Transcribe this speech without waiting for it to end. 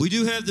We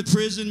do have the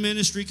prison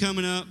ministry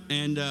coming up,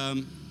 and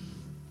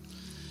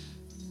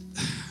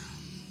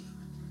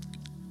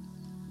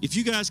if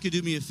you guys could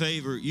do me a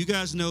favor, you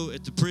guys know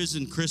at the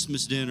prison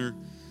Christmas dinner,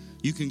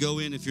 you can go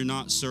in if you're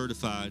not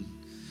certified.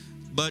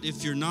 But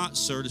if you're not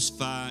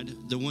certified,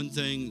 the one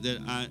thing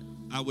that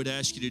I would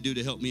ask you to do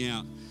to help me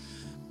out,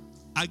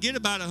 I get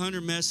about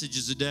 100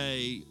 messages a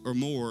day or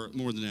more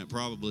than that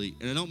probably,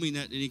 and I don't mean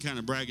that in any kind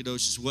of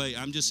braggadocious way.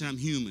 I'm just saying I'm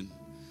human.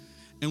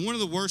 And one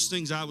of the worst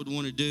things I would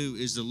want to do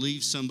is to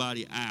leave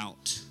somebody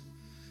out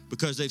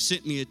because they've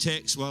sent me a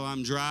text while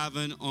I'm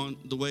driving on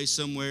the way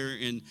somewhere,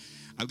 and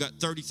I've got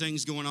 30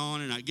 things going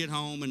on, and I get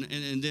home,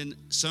 and then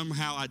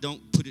somehow I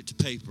don't put it to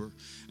paper.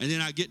 And then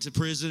I get to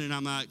prison, and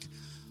I'm like,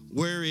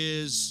 where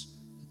is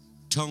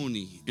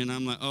Tony? And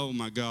I'm like, oh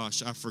my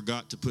gosh, I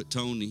forgot to put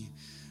Tony.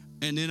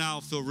 And then I'll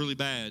feel really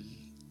bad.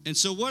 And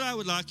so what I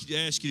would like to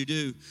ask you to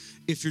do,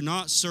 if you're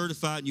not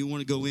certified and you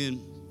want to go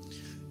in,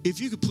 if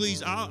you could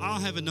please, I'll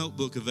have a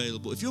notebook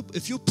available. If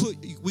you'll put,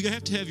 we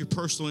have to have your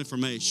personal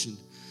information.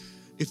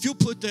 If you'll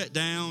put that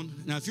down,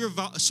 now if you're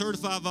a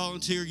certified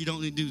volunteer, you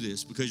don't need to do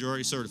this because you're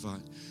already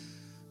certified.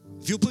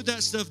 If you'll put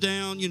that stuff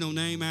down,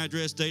 name,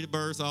 address, date of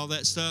birth, all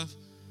that stuff,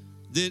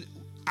 then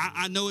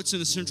I know it's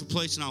in a central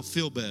place and I'll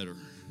feel better.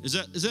 Is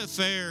that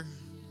fair?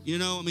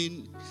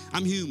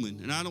 I'm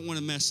human and I don't want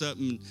to mess up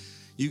and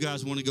you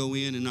guys want to go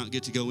in and not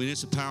get to go in.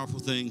 It's a powerful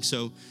thing.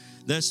 So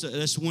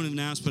that's one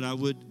announcement I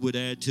would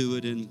add to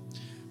it. And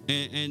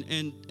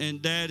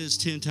Dad is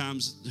 10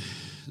 times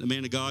the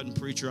man of God and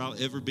preacher I'll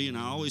ever be. And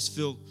I always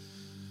feel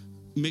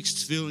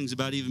mixed feelings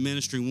about even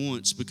ministering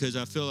once because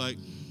I feel like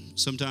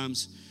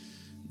sometimes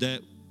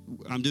that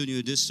I'm doing you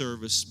a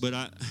disservice, but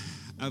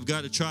I've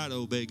got to try to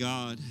obey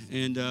God.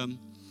 And,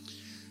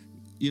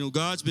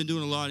 God's been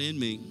doing a lot in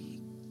me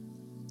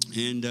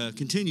and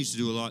continues to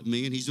do a lot in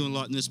me, and he's doing a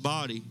lot in this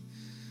body.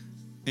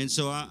 And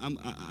so I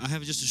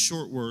have just a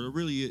short word. It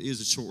really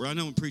is a short word. I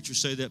know when preachers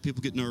say that,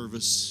 people get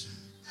nervous.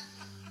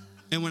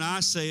 And when I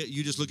say it,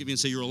 you just look at me and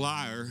say, you're a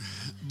liar.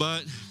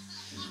 But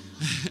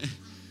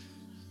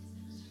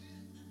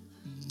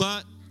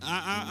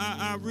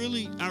I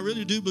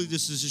really do believe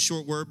this is a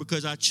short word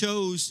because I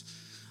chose,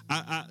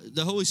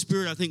 the Holy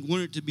Spirit, I think,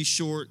 wanted it to be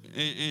short.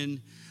 And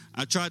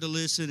I tried to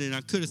listen, and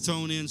I could have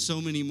thrown in so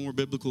many more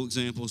biblical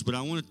examples. But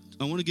I want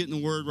to get in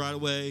the Word right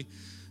away.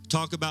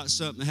 Talk about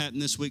something that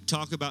happened this week.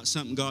 Talk about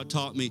something God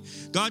taught me.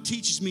 God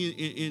teaches me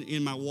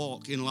in my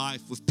walk in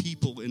life with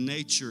people and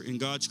nature and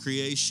God's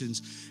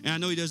creations. And I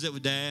know he does that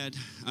with Dad.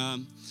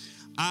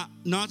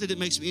 Not that it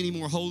makes me any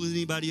more holy than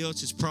anybody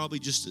else. It's probably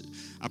just,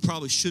 I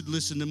probably should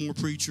listen to more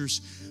preachers.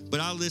 But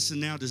I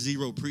listen now to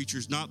zero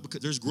preachers. Not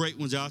because there's great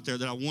ones out there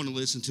that I want to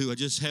listen to. I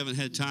just haven't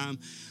had time.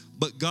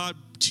 But God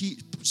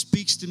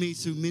speaks to me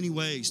through many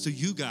ways, through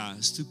you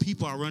guys, through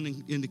people I run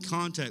into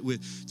contact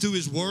with, through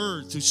his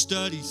word, through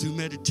study, through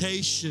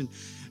meditation,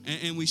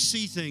 and we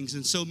see things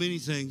and so many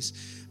things.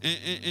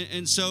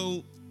 And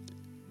so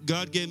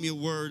God gave me a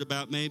word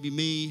about maybe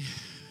me,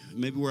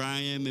 maybe where I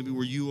am, maybe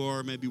where you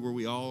are, maybe where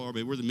we all are,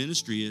 maybe where the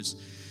ministry is.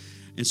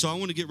 And so I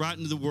want to get right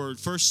into the word.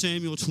 1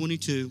 Samuel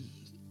 22.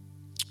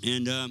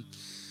 And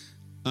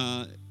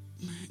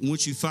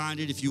once you find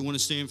it, if you want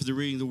to stand for the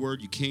reading of the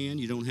word, you can.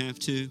 You don't have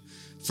to.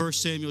 1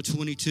 Samuel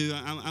 22.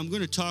 I'm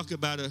going to talk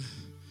about through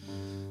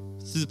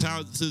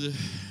the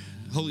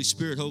Holy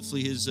Spirit,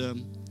 hopefully his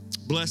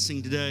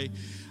blessing today.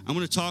 I'm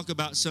going to talk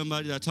about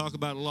somebody that I talk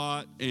about a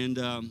lot, and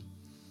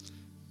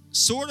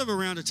sort of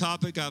around a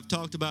topic I've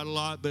talked about a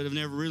lot, but I've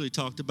never really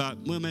talked about.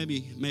 Well,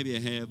 maybe I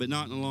have, but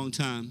not in a long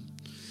time.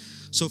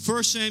 So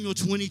 1 Samuel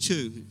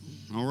 22.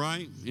 All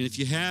right? And if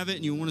you have it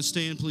and you want to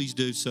stand, please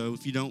do so.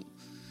 If you don't,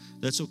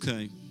 that's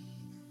okay.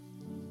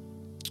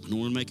 I don't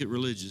want to make it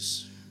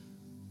religious.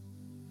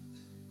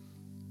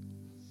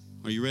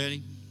 Are you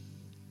ready?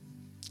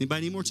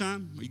 Anybody need more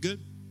time? Are you good?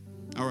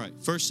 All right.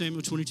 1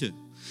 Samuel 22.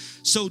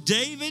 So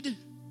David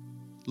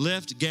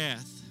left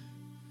Gath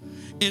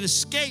and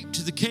escaped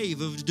to the cave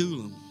of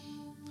Adullam.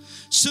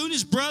 Soon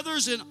his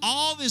brothers and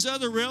all of his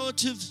other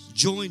relatives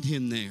joined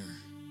him there.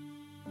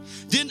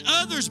 Then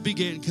others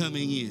began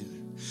coming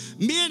in,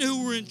 men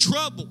who were in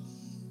trouble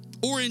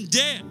or in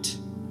debt,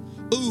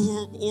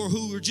 or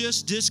who were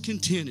just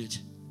discontented,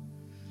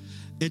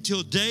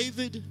 until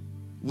David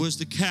was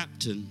the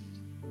captain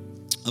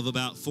of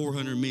about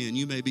 400 men.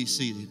 You may be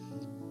seated.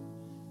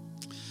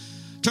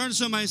 Turn to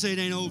somebody and say, it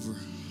ain't over.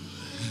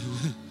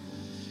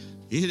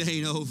 It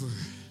ain't over.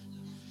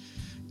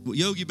 Well,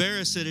 Yogi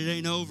Berra said it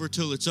ain't over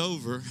till it's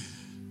over.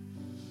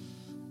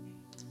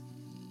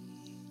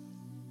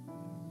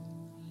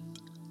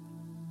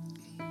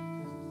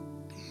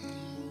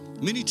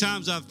 Many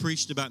times I've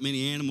preached about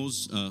many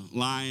animals,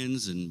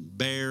 lions and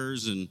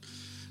bears and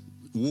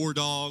war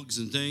dogs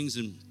and things.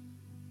 And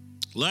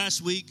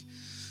last week,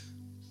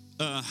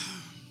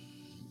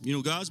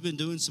 God's been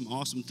doing some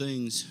awesome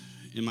things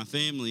in my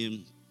family.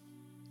 And,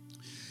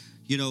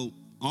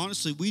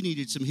 honestly, we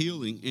needed some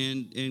healing,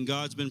 and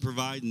God's been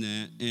providing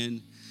that.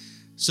 And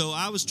so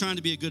I was trying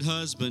to be a good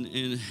husband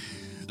and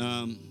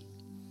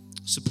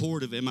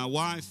supportive. And my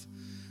wife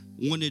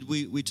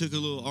we took a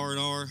little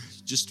R&R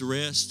just to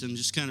rest and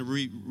just kind of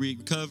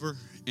recover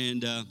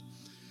and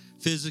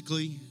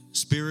physically,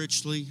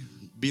 spiritually,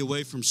 be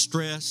away from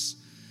stress.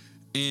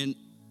 And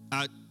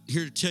I'm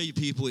here to tell you,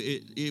 people,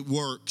 it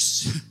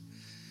works.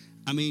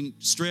 I mean,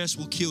 stress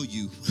will kill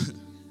you.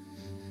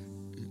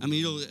 I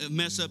mean, it'll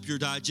mess up your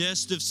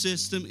digestive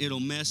system.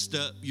 It'll mess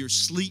up your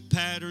sleep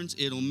patterns.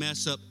 It'll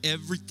mess up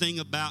everything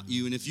about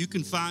you. And if you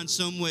can find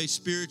some way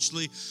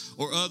spiritually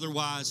or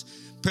otherwise,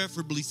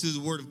 preferably through the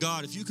Word of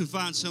God, if you can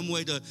find some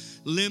way to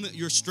limit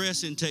your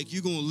stress intake,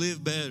 you're going to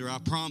live better, I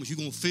promise. You're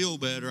going to feel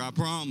better, I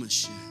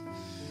promise you.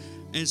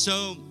 And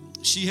so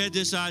she had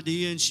this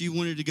idea, and she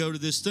wanted to go to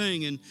this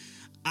thing. And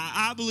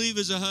I believe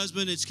as a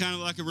husband, it's kind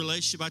of like a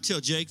relationship. I tell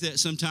Jake that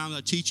sometimes.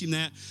 I teach him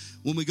that.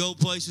 When we go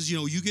places,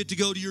 you get to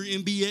go to your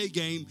NBA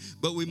game,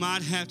 but we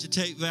might have to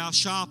take Val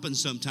shopping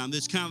sometime.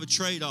 It's kind of a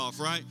trade-off,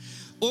 right?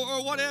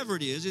 Or whatever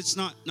it is. It's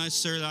not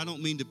necessarily, I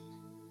don't mean to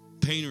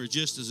paint her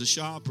just as a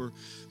shopper,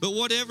 but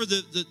whatever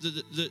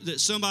that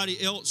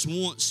somebody else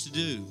wants to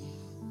do,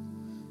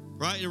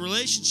 right? In a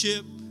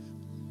relationship,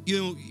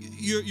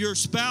 your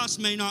spouse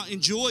may not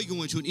enjoy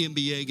going to an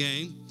NBA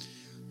game,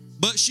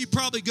 but she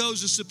probably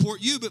goes to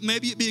support you. But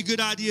maybe it'd be a good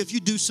idea if you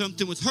do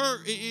something with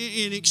her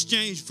in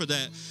exchange for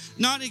that.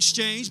 Not in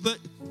exchange, but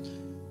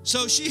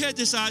so she had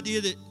this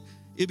idea that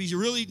it'd be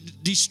really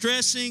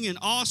distressing and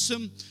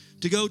awesome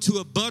to go to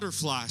a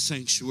butterfly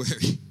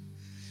sanctuary.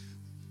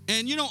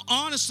 And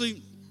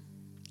honestly,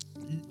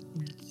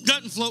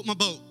 doesn't float my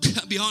boat.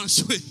 I'll be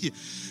honest with you.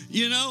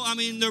 I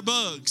mean, they're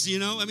bugs.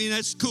 I mean,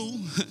 that's cool.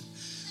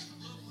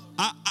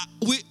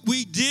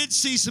 We did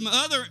see some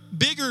other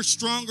bigger,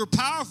 stronger,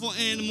 powerful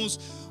animals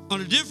on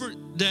a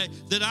different day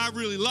that I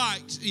really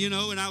liked,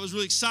 and I was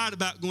really excited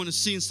about going to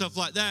see and stuff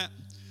like that.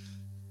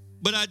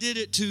 But I did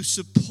it to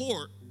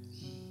support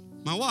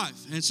my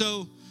wife. And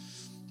so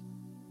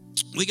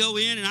we go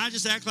in, and I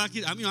just act like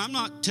it. I mean, I'm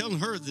not telling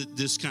her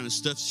this kind of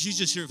stuff. She's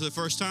just here for the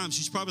first time.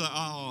 She's probably like,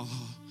 oh.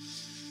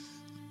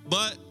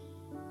 But,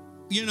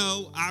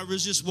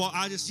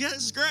 I just, yeah,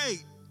 this is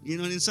great. And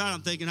inside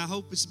I'm thinking, I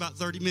hope it's about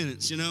 30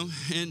 minutes,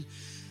 And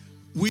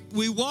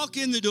we walk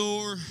in the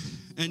door,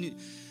 and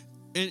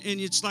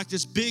it's like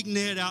this big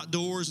net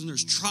outdoors, and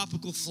there's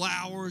tropical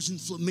flowers and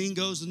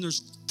flamingos, and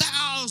there's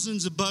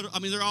thousands of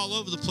they're all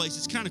over the place.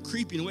 It's kind of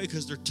creepy in a way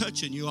because they're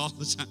touching you all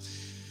the time.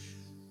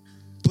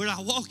 But I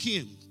walk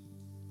in,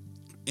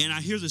 and I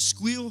hear the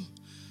squeal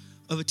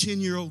of a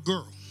 10-year-old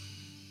girl.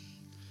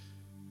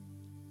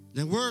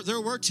 Now, there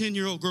were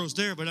 10-year-old girls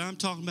there, but I'm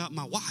talking about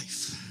my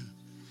wife.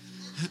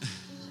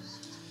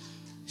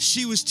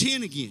 She was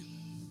 10 again.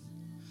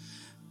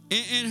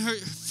 And her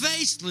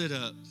face lit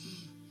up.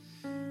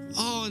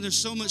 Oh, and there's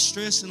so much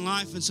stress in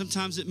life, and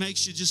sometimes it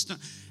makes you just not.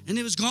 And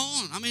it was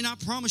gone. I mean, I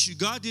promise you,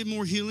 God did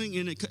more healing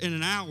in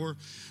an hour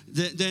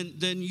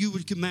than you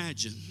would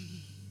imagine.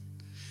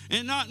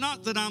 And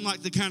not that I'm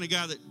like the kind of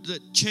guy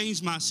that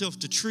changed myself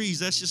to trees.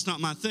 That's just not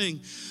my thing.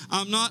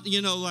 I'm not,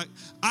 like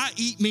I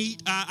eat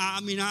meat.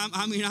 I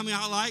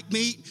like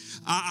meat.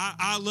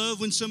 I love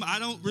when I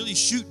don't really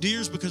shoot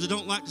deers because I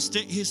don't like to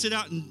sit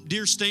out in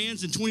deer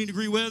stands in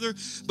 20-degree weather.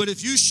 But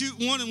if you shoot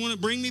one and want to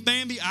bring me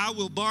Bambi, I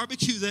will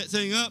barbecue that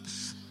thing up.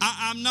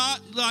 I'm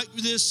not like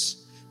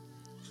this.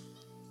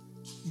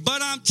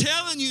 But I'm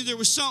telling you, there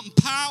was something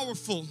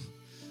powerful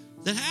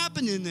that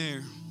happened in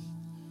there.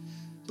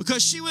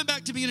 Because she went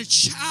back to being a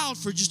child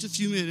for just a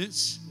few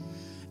minutes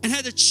and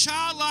had a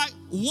childlike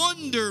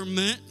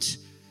wonderment.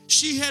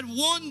 She had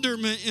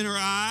wonderment in her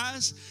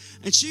eyes,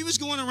 and she was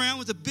going around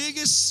with the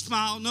biggest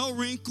smile, no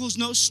wrinkles,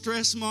 no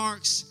stress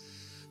marks,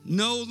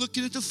 no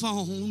looking at the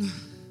phone,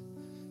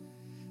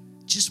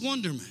 just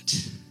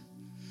wonderment.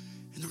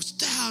 And there was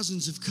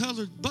thousands of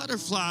colored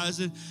butterflies,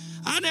 and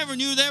I never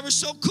knew they were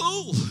so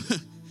cool.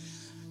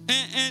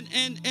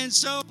 and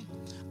so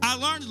I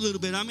learned a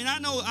little bit. I mean,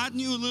 I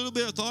knew a little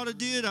bit. I thought I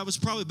did. I was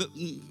probably a bit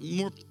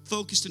more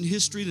focused in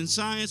history than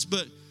science,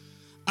 but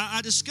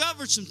I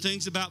discovered some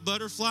things about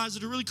butterflies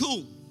that are really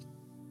cool.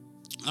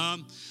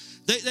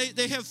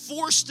 They have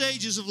 4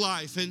 stages of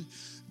life,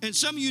 and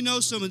some of you know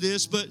some of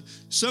this, but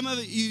some of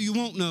it you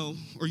won't know,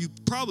 or you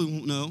probably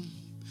won't know.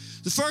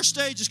 The first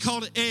stage is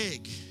called an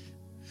egg,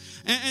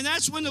 and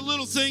that's when the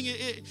little thing,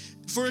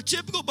 for a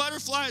typical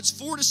butterfly, it's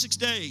 4 to 6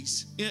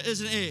 days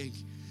as an egg.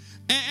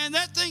 And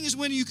that thing is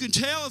when you can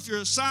tell, if you're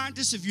a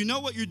scientist, if you know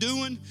what you're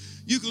doing,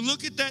 you can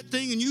look at that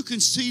thing and you can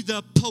see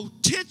the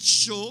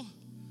potential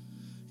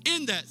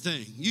in that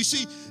thing. You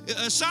see,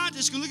 a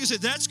scientist can look and say,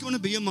 that's going to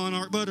be a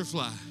monarch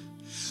butterfly.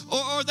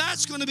 Or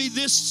that's going to be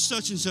this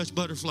such and such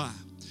butterfly.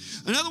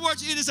 In other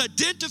words, it is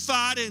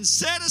identified and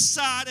set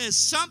aside as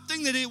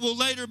something that it will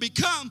later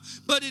become,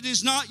 but it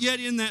is not yet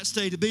in that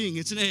state of being.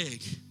 It's an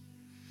egg.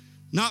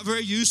 Not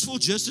very useful,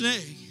 just an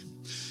egg.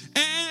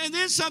 And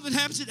then something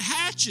happens, it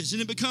hatches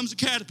and it becomes a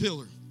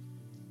caterpillar.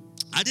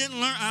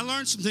 I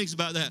learned some things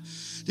about that.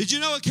 Did you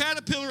know a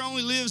caterpillar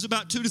only lives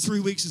about 2 to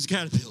 3 weeks as a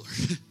caterpillar?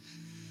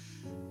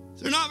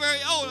 They're not very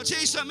old. I'll tell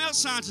you something else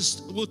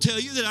scientists will tell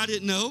you that I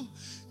didn't know.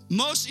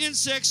 Most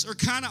insects are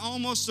kind of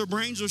almost, their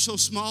brains are so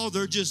small,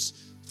 they're just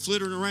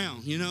flittering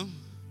around, you know.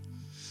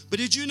 But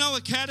did you know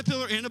a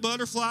caterpillar and a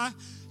butterfly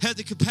had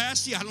the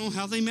capacity? I don't know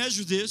how they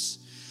measure this.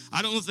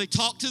 I don't know if they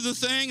talk to the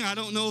thing. I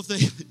don't know if they,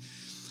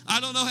 I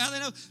don't know how they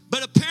know.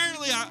 But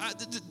apparently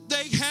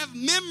they have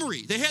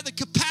memory. They have the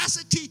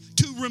capacity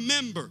to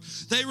remember.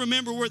 They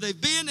remember where they've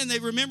been, and they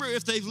remember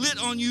if they've lit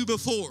on you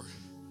before.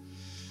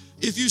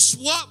 If you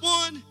swat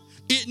one,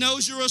 it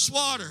knows you're a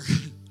swatter.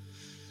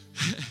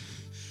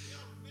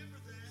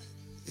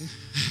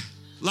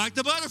 Like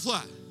the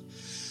butterfly.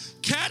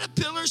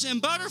 Caterpillars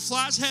and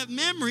butterflies have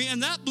memory,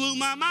 and that blew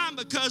my mind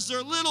because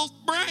they're little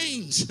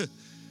brains.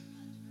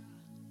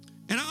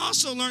 And I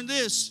also learned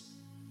this.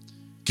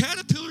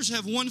 Caterpillars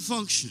have one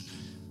function.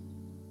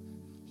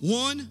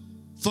 One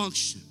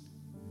function.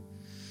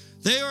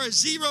 They are a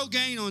zero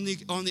gain on the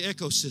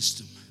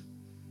ecosystem.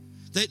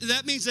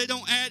 That means they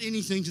don't add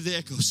anything to the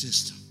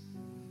ecosystem.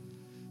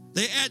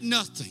 They add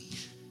nothing.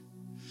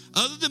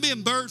 Other than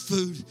being bird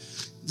food,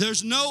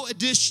 there's no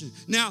addition.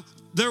 Now,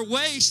 their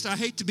waste, I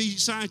hate to be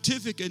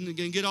scientific and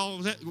get all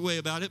that way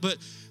about it, but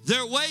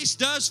their waste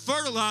does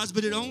fertilize,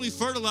 but it only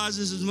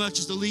fertilizes as much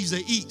as the leaves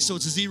they eat, so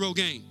it's a zero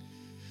gain.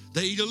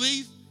 They eat a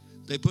leaf,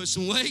 they put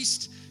some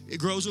waste, it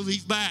grows a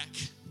leaf back,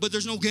 but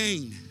there's no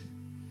gain.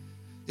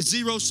 It's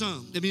zero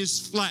sum. I mean, it's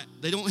flat.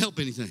 They don't help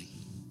anything.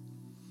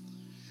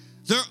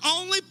 Their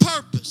only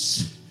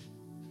purpose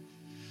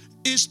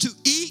is to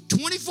eat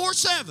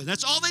 24/7.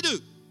 That's all they do.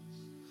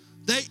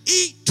 They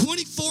eat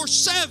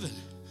 24/7.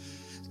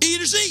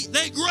 Eaters eat.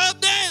 They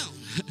grub down.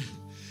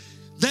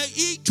 They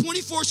eat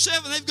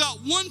 24/7. They've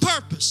got one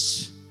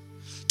purpose: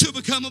 to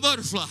become a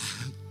butterfly.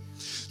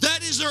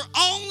 That is their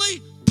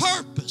only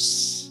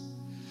purpose.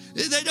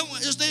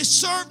 They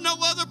serve no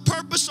other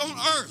purpose on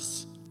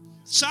earth.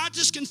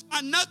 Scientists can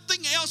find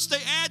nothing else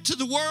they add to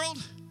the world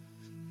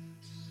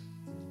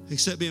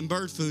except being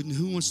bird food. And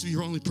who wants to be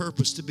your only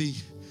purpose to be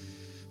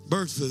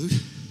bird food?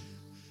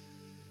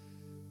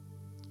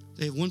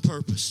 They have one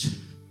purpose: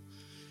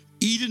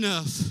 eat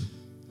enough.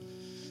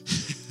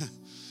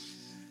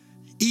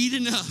 Eat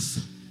enough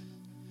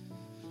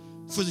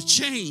for the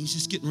change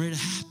that's getting ready to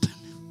happen.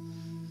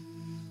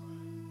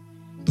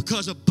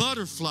 Because a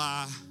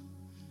butterfly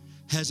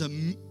has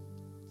an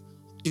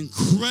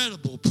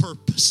incredible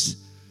purpose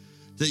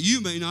that you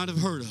may not have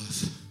heard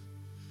of.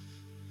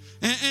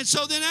 And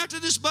so then after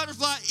this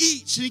butterfly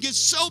eats and he gets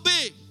so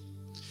big,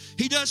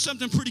 he does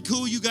something pretty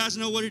cool. You guys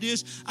know what it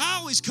is. I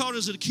always called it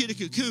as a kid a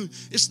cocoon.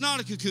 It's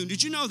not a cocoon.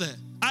 Did you know that?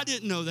 I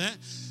didn't know that.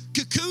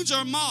 Cocoons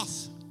are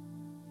moth.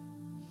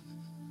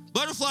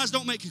 Butterflies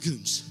don't make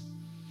cocoons.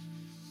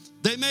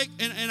 They make,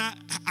 and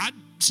I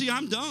see,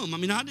 I'm dumb. I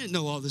mean, I didn't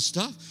know all this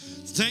stuff.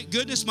 Thank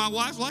goodness my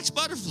wife likes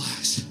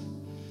butterflies.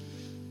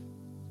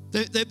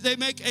 They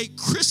make a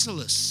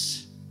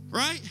chrysalis,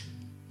 right?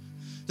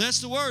 That's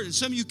the word. And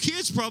some of you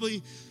kids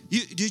probably,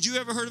 did you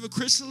ever heard of a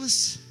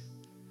chrysalis?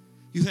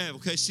 You have,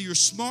 okay. See, you're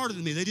smarter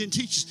than me. They didn't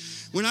teach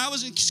us. When I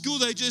was in school,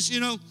 they just,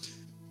 and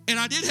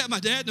I did have my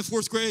dad in the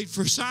 4th grade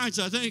for science,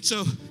 I think,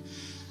 so.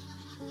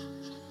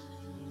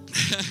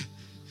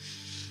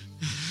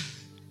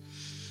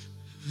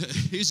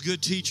 He's a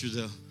good teacher,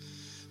 though.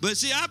 But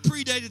see, I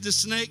predated the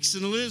snakes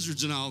and the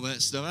lizards and all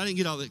that stuff. I didn't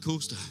get all that cool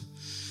stuff.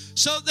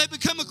 So they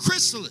become a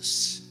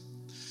chrysalis.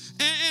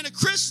 And a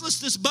chrysalis,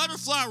 this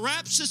butterfly,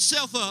 wraps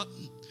itself up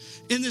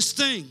in this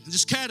thing,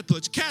 this caterpillar.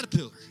 It's a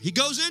caterpillar. He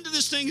goes into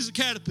this thing as a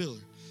caterpillar.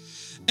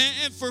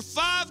 And for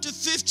 5 to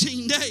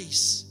 15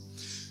 days,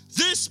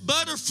 this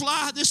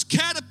butterfly, this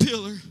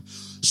caterpillar,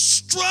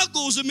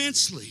 struggles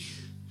immensely.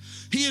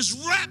 He is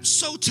wrapped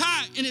so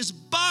tight and his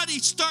body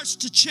starts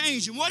to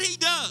change. And what he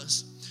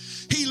does,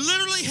 he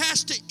literally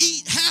has to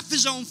eat half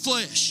his own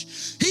flesh.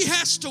 He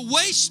has to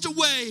waste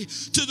away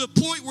to the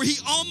point where he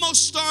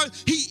almost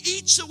starves. He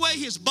eats away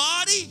his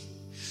body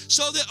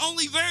so that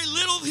only very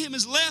little of him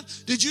is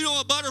left. Did you know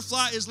a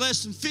butterfly is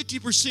less than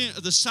 50%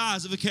 of the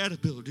size of a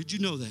caterpillar? Did you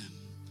know that?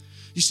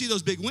 You see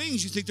those big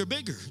wings, you think they're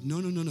bigger. No.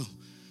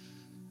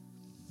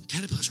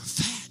 Caterpillars are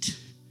fat.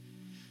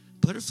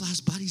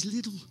 Butterfly's body's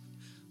little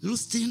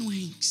thin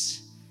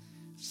wings.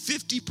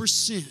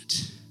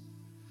 50%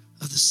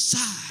 of the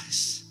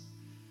size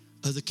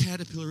of the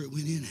caterpillar it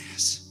went in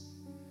as.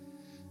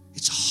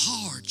 It's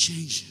hard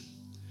changing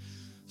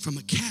from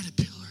a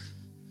caterpillar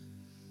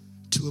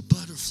to a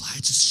butterfly.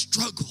 It's a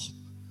struggle.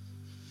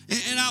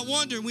 And I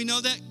wonder, we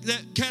know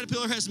that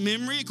caterpillar has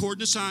memory, according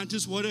to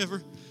scientists,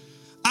 whatever.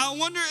 I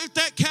wonder if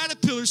that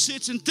caterpillar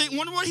sits and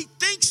wonder what he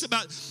thinks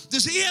about.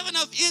 Does he have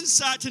enough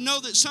insight to know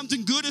that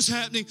something good is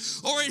happening?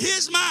 Or in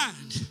his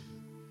mind,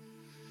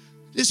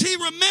 is he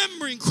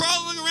remembering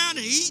crawling around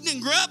and eating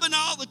and grubbing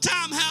all the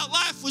time how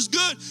life was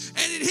good?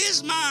 And in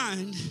his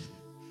mind,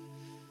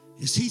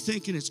 is he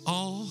thinking it's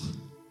all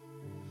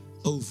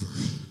over?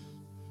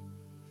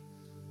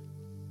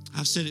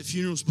 I've said at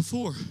funerals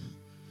before.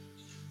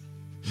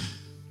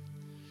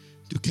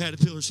 Do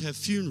caterpillars have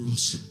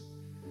funerals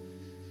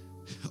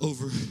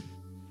over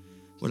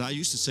what I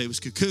used to say was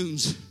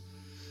cocoons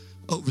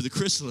over the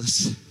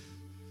chrysalis?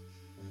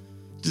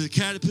 Do the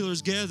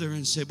caterpillars gather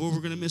and say, boy, we're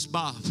going to miss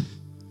Bob.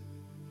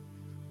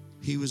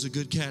 He was a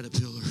good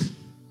caterpillar.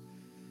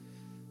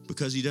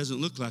 because he doesn't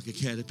look like a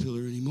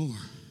caterpillar anymore.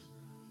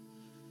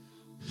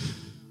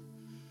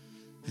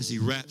 As he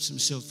wraps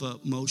himself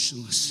up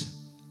motionless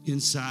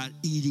inside,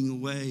 eating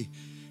away,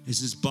 as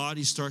his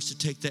body starts to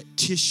take that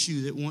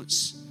tissue that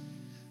once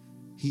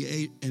he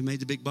ate and made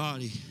the big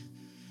body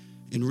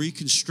and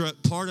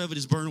reconstruct. Part of it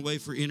is burned away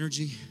for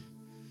energy,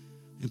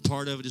 and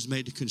part of it is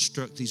made to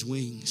construct these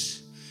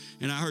wings.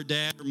 And I heard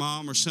Dad or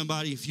Mom or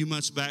somebody a few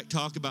months back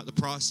talk about the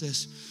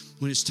process.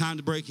 When it's time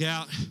to break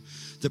out,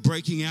 the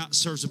breaking out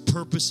serves a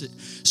purpose. It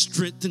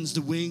strengthens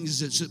the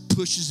wings. It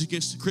pushes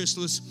against the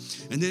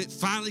chrysalis. And then it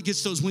finally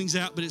gets those wings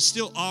out, but it's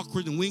still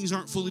awkward. The wings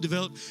aren't fully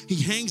developed. He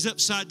hangs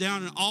upside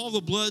down, and all the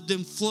blood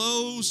then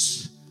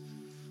flows,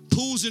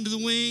 pulls into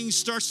the wings,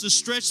 starts to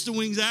stretch the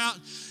wings out.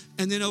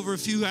 And then over a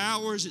few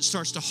hours, it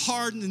starts to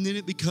harden, and then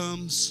it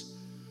becomes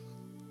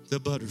the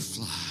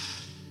butterfly.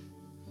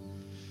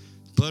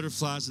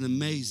 Butterfly is an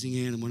amazing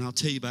animal, and I'll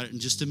tell you about it in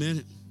just a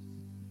minute.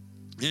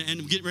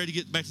 And I'm getting ready to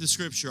get back to the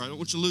scripture. I don't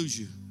want you to lose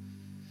you.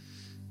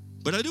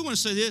 But I do want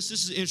to say this.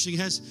 This is interesting. It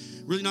has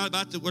really not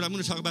about what I'm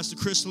going to talk about is the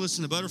chrysalis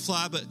and the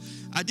butterfly. But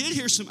I did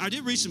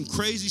read some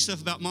crazy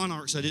stuff about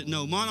monarchs I didn't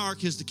know.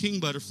 Monarch is the king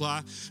butterfly.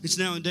 It's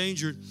now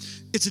endangered.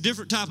 It's a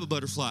different type of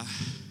butterfly.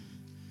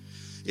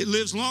 It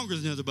lives longer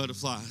than other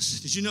butterflies.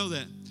 Did you know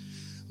that?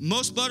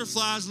 Most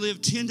butterflies live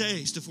 10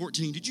 days to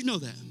 14. Did you know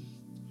that?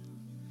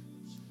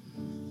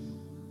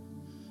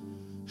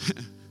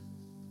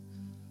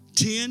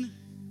 10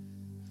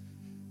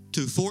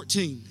 to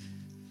 14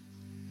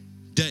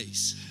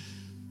 days.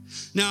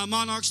 Now, a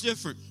monarch's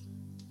different.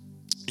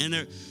 And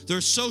they're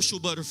a social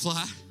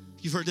butterfly.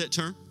 You've heard that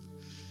term.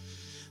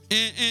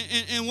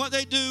 And what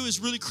they do is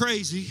really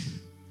crazy,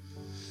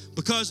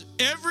 because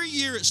every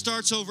year it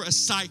starts over a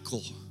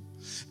cycle.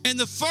 And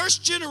the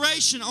first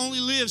generation only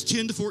lives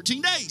 10 to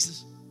 14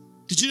 days.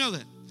 Did you know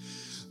that?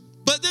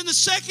 But then the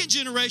second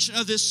generation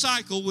of this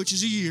cycle, which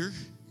is a year,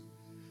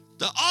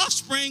 the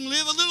offspring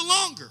live a little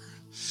longer.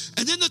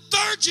 And then the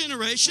third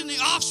generation, the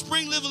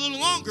offspring live a little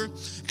longer.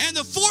 And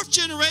the fourth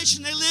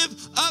generation, they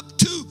live up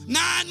to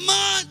 9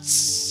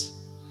 months.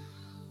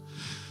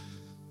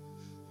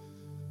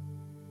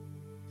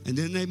 And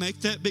then they make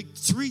that big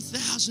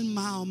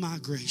 3,000-mile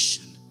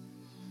migration.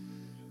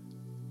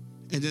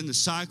 And then the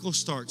cycle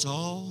starts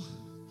all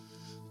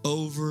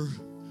over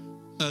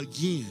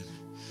again.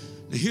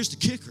 Now here's the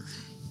kicker.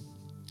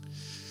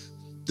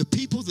 The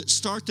people that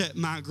start that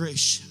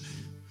migration,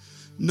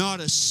 not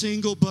a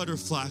single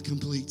butterfly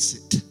completes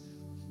it.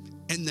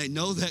 And they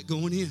know that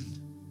going in.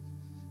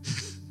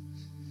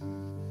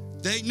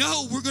 They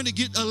know we're going to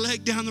get a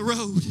leg down the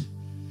road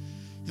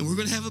and we're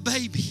going to have a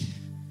baby.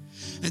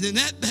 And then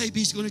that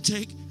baby's going to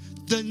take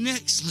the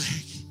next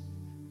leg.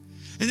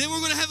 And then we're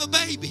going to have a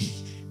baby,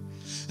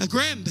 a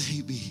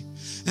grandbaby.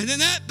 And then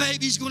that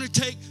baby's going to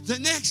take the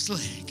next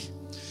leg.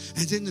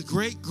 And then the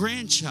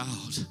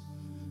great-grandchild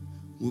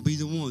will be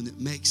the one that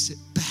makes it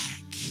back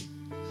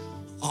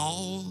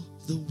all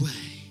the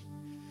way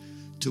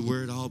to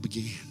where it all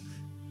began.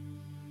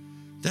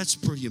 That's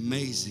pretty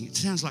amazing. It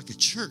sounds like a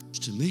church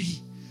to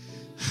me.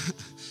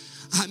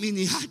 I mean,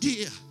 the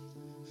idea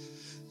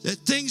that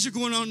things are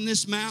going on in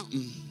this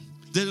mountain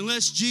that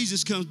unless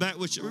Jesus comes back,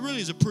 which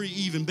really is a pretty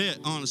even bet,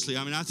 honestly.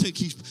 I mean, I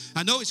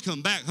know he's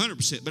coming back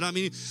 100%, but I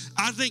mean,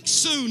 I think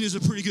soon is a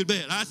pretty good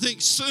bet. I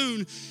think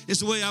soon is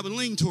the way I would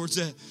lean towards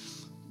that.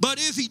 But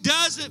if he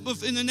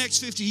doesn't in the next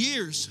 50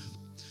 years,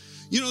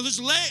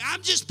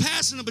 I'm just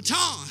passing a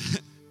baton.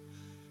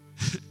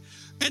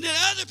 And then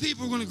other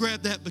people are going to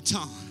grab that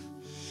baton.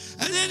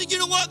 And then, you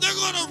know what? They're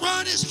going to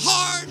run as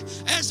hard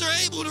as they're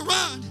able to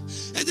run.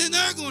 And then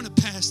they're going to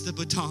pass the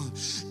baton.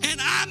 And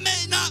I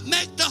may not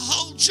make the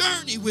whole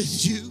journey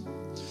with you,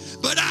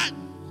 but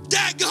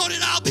daggone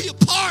it, I'll be a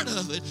part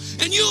of it.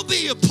 And you'll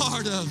be a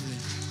part of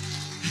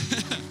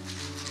it.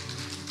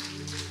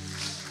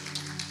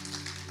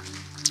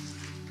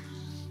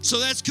 So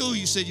that's cool.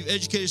 You said you've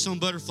educated us on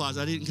butterflies.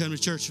 I didn't come to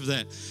church for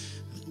that.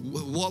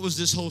 What was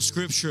this whole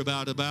scripture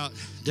about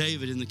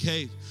David in the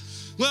cave?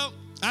 Well,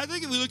 I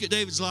think if we look at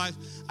David's life,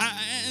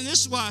 and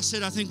this is why I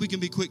said I think we can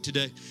be quick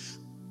today.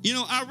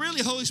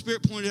 Holy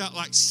Spirit pointed out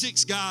like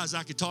 6 guys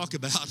I could talk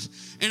about.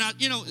 And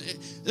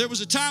there was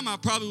a time I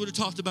probably would have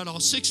talked about all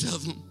 6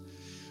 of them.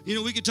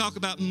 We could talk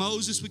about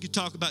Moses. We could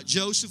talk about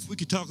Joseph. We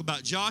could talk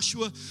about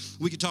Joshua.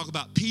 We could talk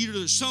about Peter.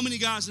 There's so many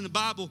guys in the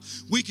Bible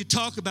we could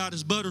talk about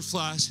as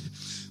butterflies.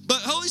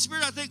 But Holy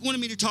Spirit, I think,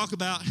 wanted me to talk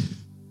about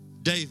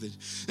David.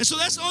 And so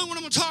that's the only one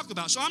I'm going to talk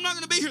about. So I'm not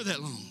going to be here that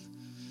long.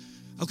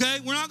 Okay?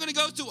 We're not going to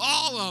go through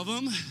all of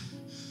them.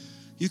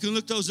 You can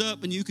look those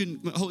up, and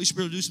Holy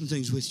Spirit will do some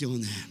things with you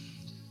on that.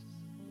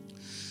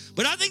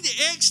 But I think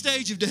the egg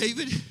stage of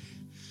David,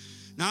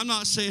 now I'm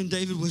not saying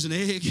David was an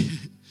egg.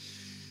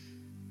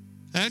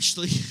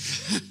 Actually,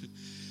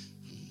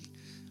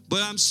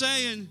 but I'm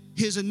saying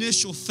his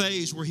initial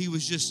phase where he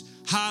was just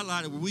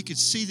highlighted, where we could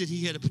see that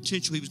he had a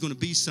potential, he was going to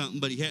be something,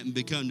 but he hadn't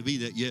become to be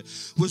that yet,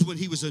 was when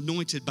he was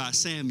anointed by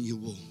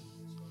Samuel.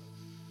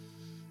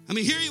 I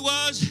mean, here he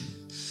was.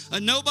 A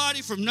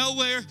nobody from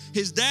nowhere.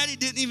 His daddy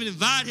didn't even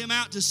invite him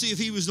out to see if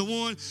he was the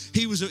one.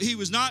 He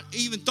was not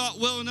even thought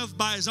well enough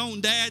by his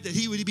own dad that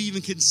he would be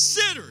even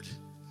considered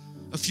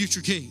a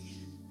future king.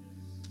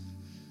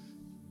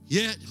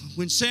 Yet,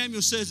 when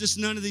Samuel says, it's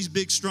none of these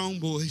big, strong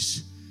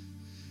boys,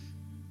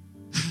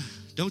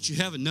 don't you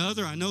have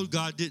another? I know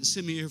God didn't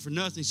send me here for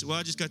nothing. He said, well,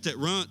 I just got that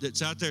runt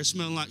that's out there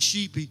smelling like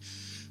sheep. He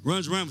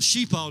runs around with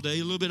sheep all day,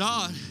 a little bit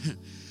odd.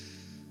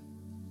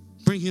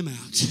 Bring him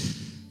out.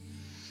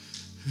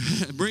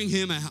 Bring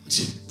him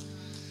out.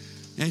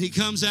 And he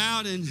comes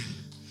out, and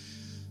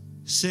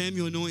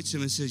Samuel anoints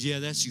him and says, yeah,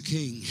 that's your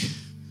king.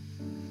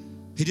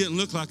 He didn't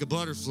look like a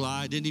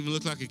butterfly. Didn't even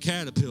look like a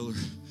caterpillar.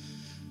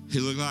 He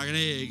looked like an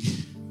egg.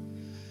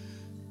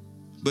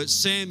 But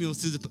Samuel,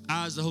 through the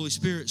eyes of the Holy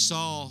Spirit,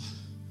 saw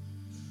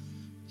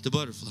the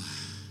butterfly.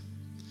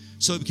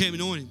 So he became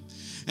anointed.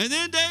 And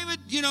then David,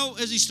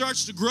 as he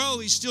starts to grow,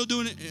 he's still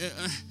doing it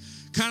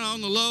kind of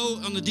on the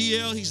low, on the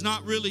DL. He's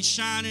not really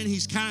shining.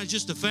 He's kind of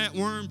just a fat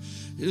worm.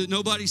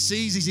 Nobody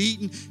sees. He's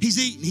eating.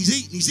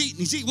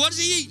 What is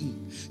he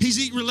eating? He's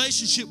eating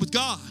relationship with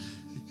God.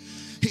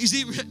 He's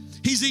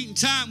eating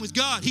time with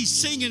God. He's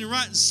singing and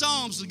writing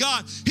psalms to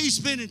God. He's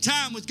spending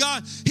time with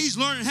God. He's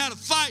learning how to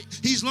fight.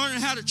 He's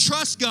learning how to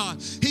trust God.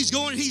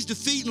 He's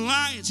defeating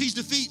lions. He's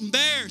defeating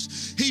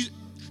bears.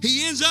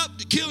 He ends up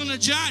killing a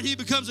giant. He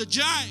becomes a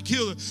giant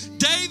killer.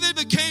 David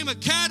became a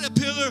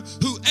caterpillar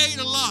who ate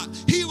a lot.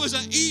 He was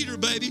an eater,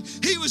 baby.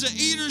 He was an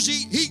eater's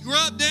eat. He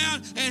grubbed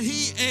down and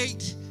he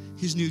ate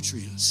his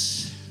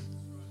nutrients.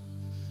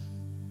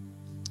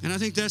 And I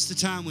think that's the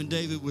time when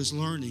David was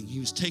learning. He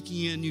was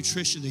taking in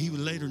nutrition that he would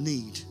later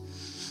need.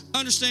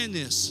 Understand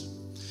this.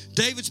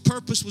 David's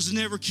purpose was to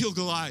never kill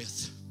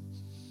Goliath.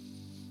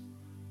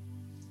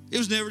 It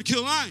was never to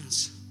kill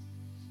lions.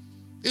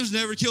 It was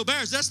never to kill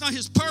bears. That's not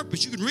his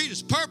purpose. You can read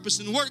his purpose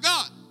in the Word of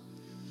God.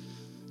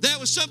 That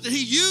was something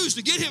he used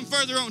to get him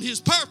further on his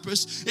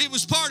purpose. It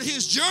was part of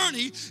his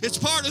journey. It's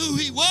part of who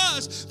he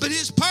was. But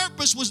his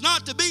purpose was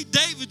not to be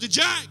David the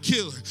giant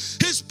killer.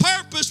 His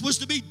purpose was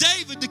to be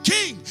David the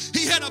king.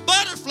 He had a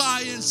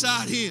butterfly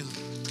inside him.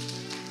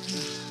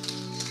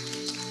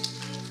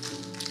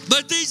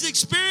 But these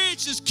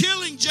experiences,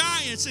 killing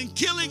giants and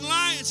killing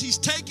lions, he's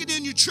taking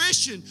in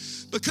nutrition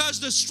because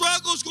the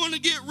struggle's going to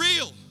get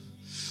real.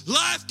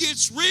 Life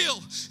gets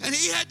real, and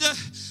he had to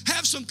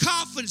have some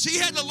confidence. He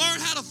had to learn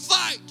how to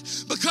fight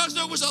because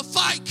there was a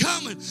fight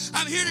coming.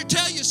 I'm here to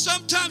tell you,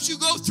 sometimes you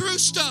go through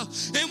stuff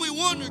and we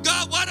wonder,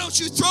 God, why don't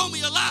you throw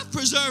me a life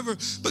preserver?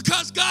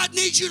 Because God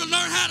needs you to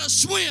learn how to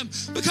swim,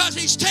 because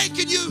he's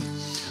taking you,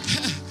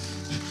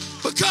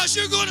 because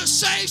you're going to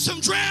save some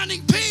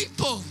drowning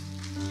people.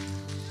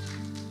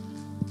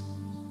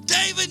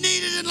 David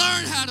needed to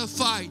learn how to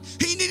fight.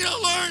 He needed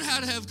to learn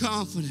how to have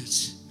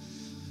confidence.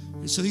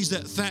 And so he's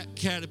that fat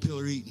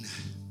caterpillar eating.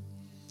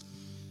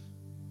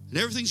 And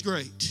everything's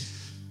great.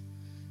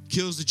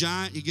 Kills the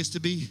giant. He gets to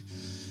be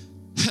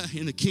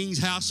in the king's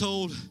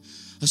household,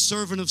 a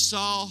servant of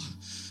Saul.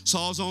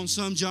 Saul's own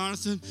son,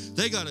 Jonathan.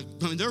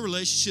 Their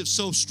relationship's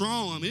so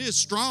strong. It's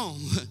strong.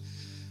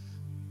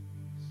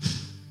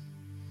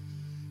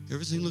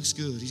 Everything looks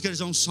good. He's got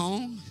his own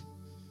song.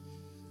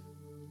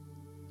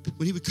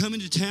 When he would come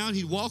into town,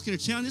 he'd walk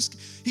into town.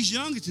 He's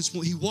young at this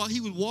point. He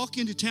would walk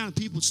into town and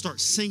people would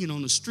start singing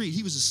on the street.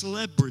 He was a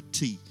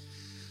celebrity.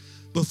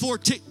 Before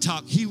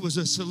TikTok, he was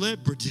a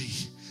celebrity.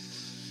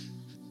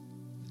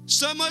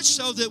 So much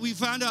so that we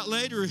find out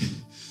later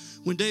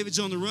when David's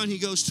on the run, he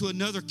goes to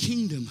another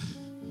kingdom.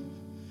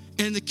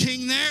 And the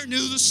king there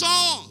knew the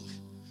song.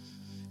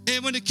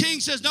 And when the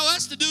king says, no,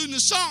 that's the dude in the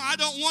song, I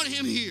don't want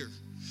him here.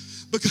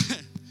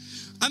 Because,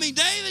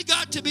 David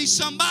got to be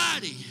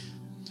somebody.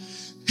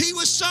 He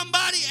was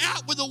somebody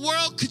out where the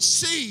world could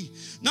see,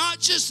 not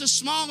just a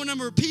small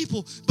number of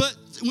people, but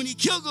when he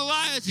killed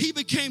Goliath, he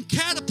became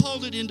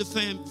catapulted into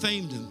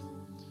famedom.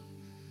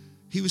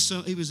 He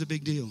was a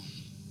big deal.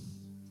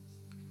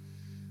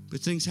 But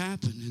things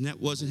happened, and that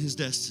wasn't his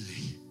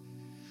destiny.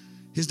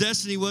 His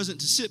destiny wasn't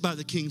to sit by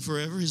the king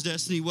forever. His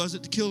destiny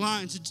wasn't to kill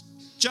lions and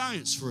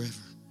giants forever.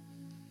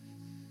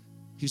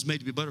 He was made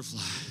to be a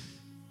butterfly.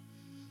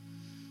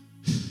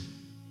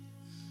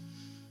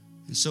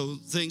 And so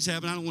things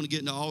happen. I don't want to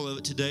get into all of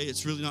it today.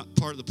 It's really not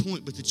part of the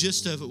point. But the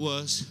gist of it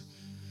was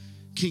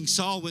King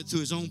Saul went through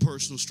his own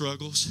personal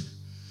struggles.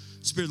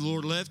 The Spirit of the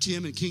Lord left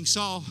him, and King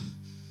Saul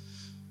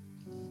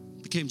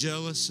became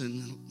jealous,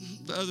 and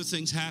other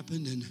things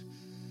happened. And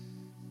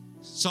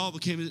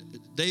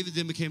David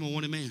then became a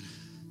wanted man.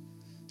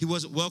 He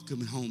wasn't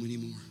welcome at home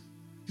anymore.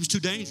 He was too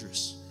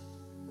dangerous.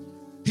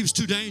 He was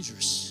too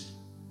dangerous.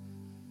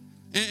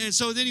 And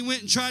so then he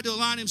went and tried to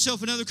align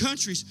himself in other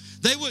countries.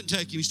 They wouldn't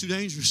take him. He's too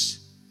dangerous.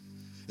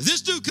 If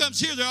this dude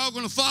comes here, they're all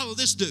going to follow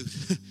this dude.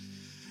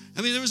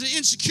 There was an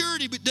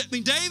insecurity. But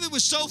David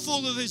was so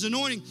full of his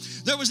anointing.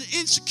 There was an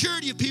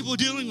insecurity of people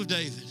dealing with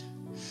David.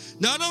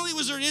 Not only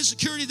was there an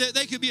insecurity that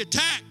they could be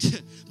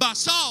attacked by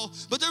Saul,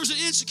 but there was an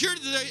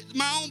insecurity that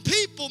my own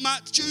people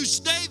might choose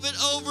David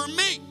over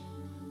me.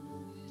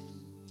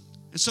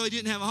 And so he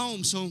didn't have a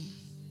home. So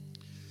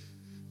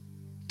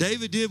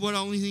David did what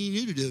only he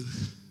knew to do.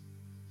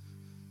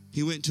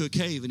 He went into a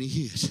cave and he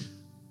hid.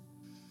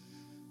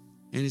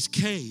 And his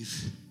cave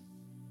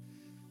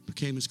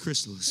became his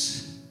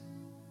chrysalis.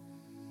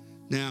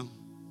 Now,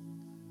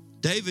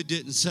 David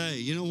didn't say,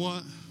 you know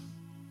what?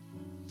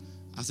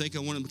 I think I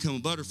want to become a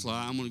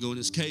butterfly. I'm going to go in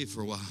this cave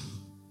for a while.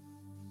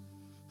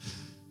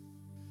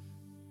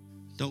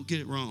 Don't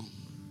get it wrong.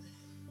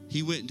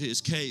 He went into his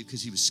cave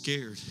because he was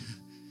scared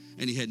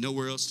and he had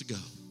nowhere else to go.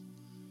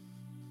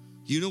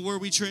 You know where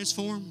we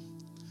transform?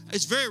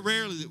 It's very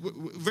rare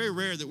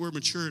that we're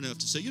mature enough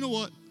to say, you know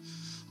what?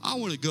 I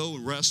want to go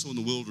and wrestle in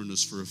the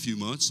wilderness for a few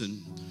months,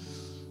 and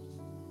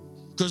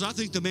because I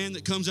think the man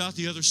that comes out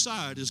the other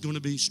side is going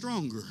to be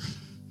stronger.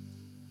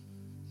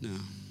 No.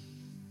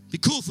 Be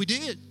cool if we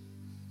did.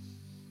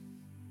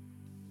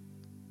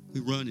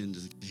 We run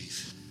into the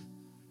cave.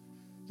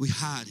 We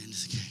hide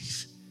into the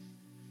cave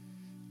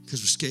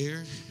because we're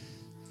scared,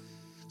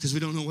 because we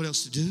don't know what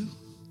else to do,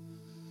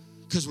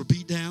 because we're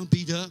beat down,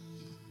 beat up,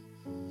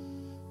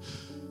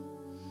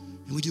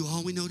 and we do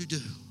all we know to do.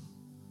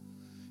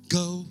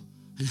 Go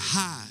and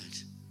hide,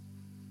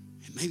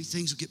 and maybe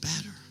things will get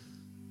better.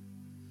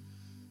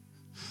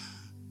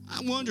 I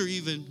wonder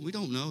even, we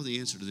don't know the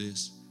answer to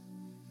this.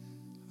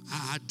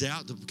 I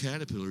doubt the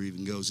caterpillar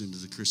even goes into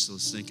the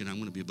chrysalis thinking, I'm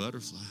going to be a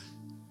butterfly.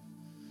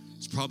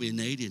 It's probably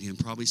innate in him.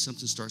 Probably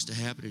something starts to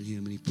happen in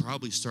him, and he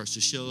probably starts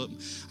to show up.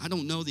 I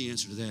don't know the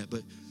answer to that,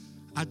 but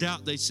I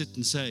doubt they sit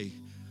and say,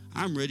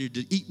 I'm ready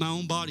to eat my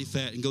own body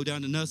fat and go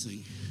down to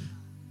nothing.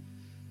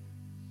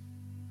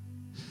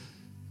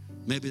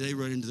 Maybe they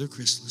run into their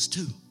chrysalis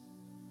too.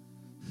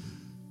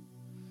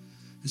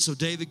 And so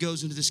David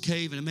goes into this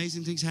cave, and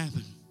amazing things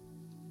happen.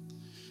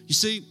 You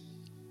see,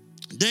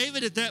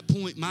 David at that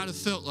point might have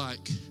felt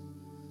like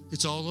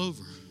it's all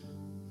over.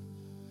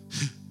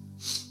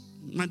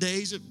 My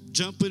days of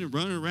jumping and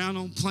running around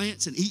on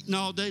plants and eating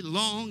all day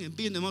long and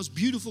being the most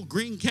beautiful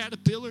green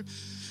caterpillar,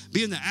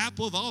 being the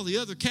apple of all the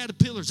other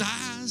caterpillars'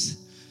 eyes,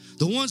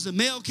 the ones the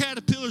male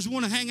caterpillars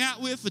want to hang out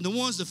with and the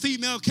ones the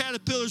female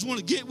caterpillars want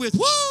to get with.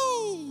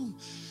 Woo!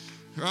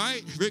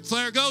 Right? Ric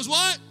Flair goes,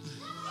 what?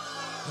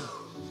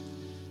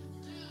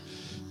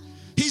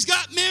 He's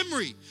got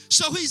memory.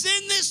 So he's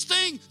in this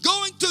thing,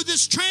 going through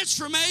this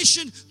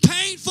transformation,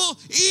 painful,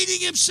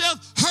 eating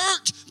himself,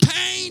 hurt,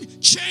 pain,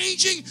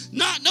 changing,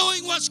 not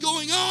knowing what's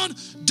going on,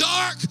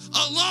 dark,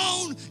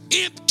 alone,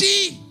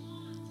 empty.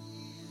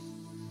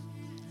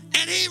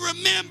 And he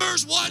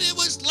remembers what it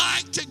was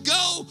like to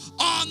go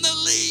on the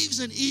leaves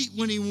and eat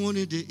when he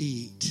wanted to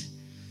eat.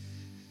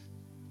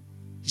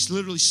 He's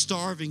literally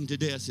starving to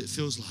death, it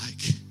feels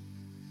like.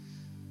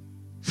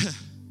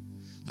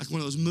 Like one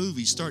of those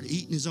movies, started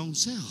eating his own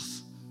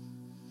self.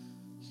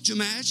 Could you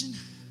imagine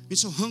being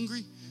so hungry?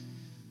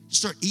 You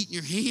start eating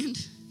your hand.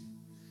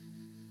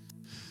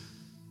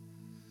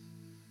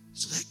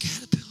 So that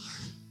caterpillar.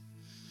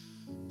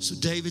 So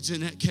David's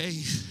in that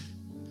cave.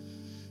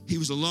 He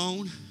was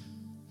alone.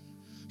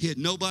 He had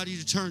nobody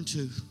to turn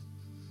to.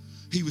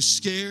 He was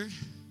scared.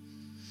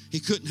 He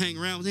couldn't hang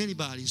around with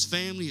anybody. His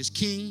family, his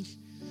king.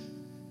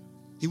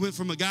 He went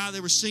from a guy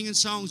they were singing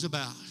songs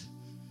about,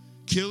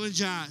 killing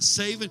giants,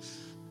 saving.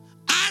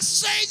 I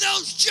say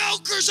those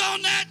jokers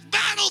on that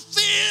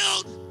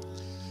battlefield,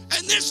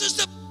 and this is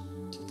the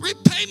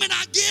repayment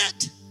I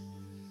get.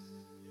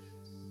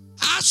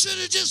 I should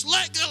have just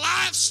let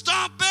Goliath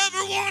stomp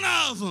every one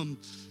of them.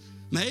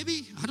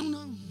 Maybe, I don't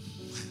know.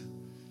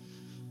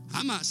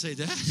 I might say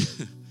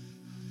that.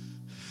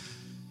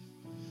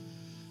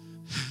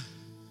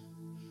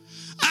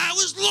 I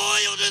was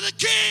loyal to the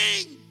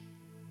king.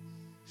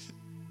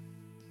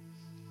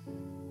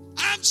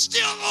 I'm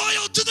still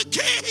loyal to the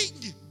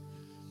king.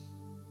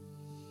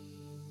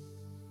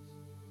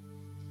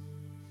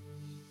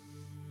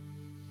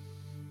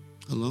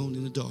 Alone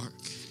in the dark.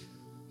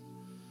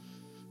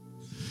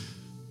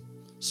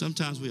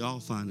 Sometimes we all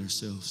find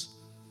ourselves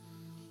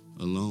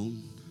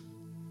alone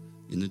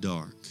in the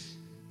dark.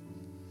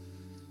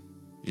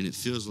 And it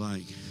feels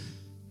like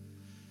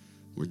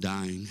we're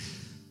dying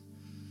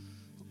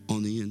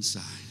on the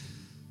inside.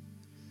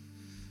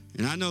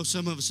 And I know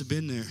some of us have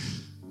been there,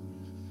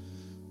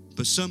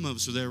 but some of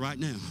us are there right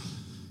now.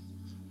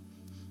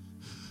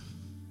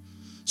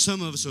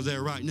 Some of us are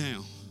there right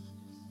now.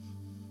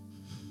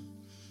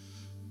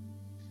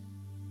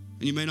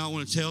 And you may not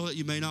want to tell it.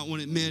 You may not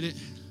want to admit it.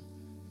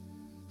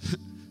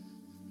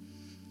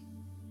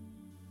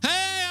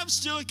 Hey, I'm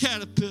still a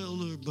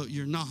caterpillar, but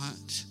you're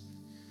not.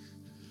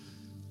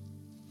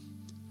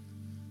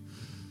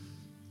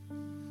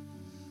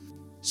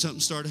 Something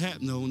started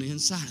happening though on the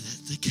inside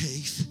of the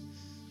cave,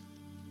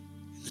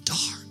 in the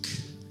dark,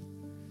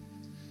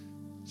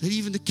 that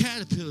even the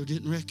caterpillar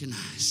didn't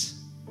recognize.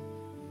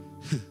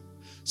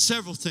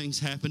 Several things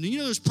happened. And you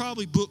know, there's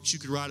probably books you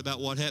could write about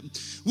what happened.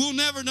 We'll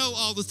never know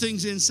all the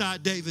things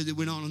inside David that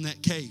went on in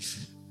that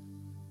cave.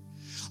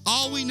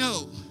 All we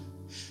know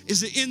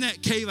is that in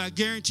that cave, I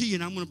guarantee you,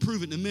 and I'm going to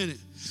prove it in a minute,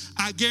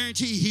 I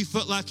guarantee you he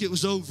felt like it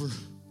was over.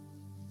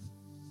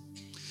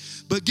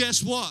 But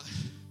guess what?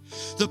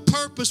 The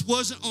purpose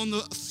wasn't on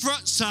the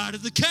front side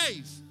of the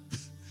cave.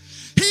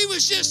 He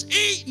was just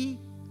eating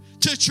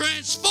to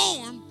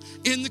transform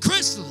in the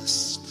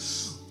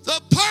chrysalis. The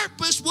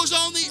purpose was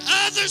on the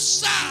other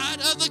side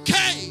of the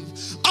cave,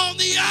 on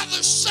the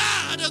other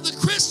side of the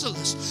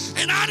chrysalis.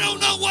 And I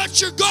don't know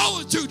what you're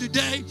going through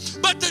today,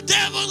 but the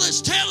devil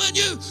is telling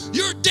you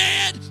you're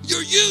dead,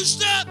 you're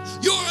used up,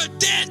 you're a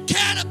dead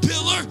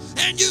caterpillar,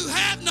 and you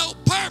have no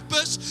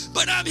purpose.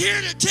 But I'm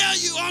here to tell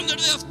you, under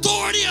the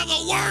authority of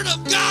the Word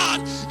of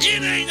God,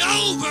 it ain't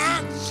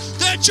over,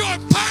 that your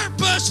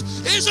purpose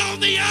is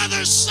on the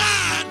other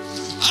side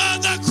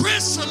of the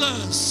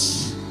chrysalis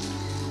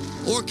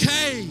or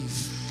cave.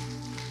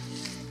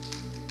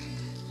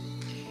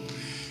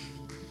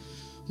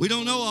 We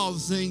don't know all the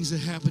things that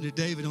happened to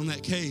David on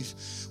that cave.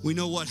 We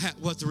know what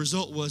the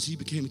result was. He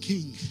became a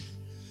king.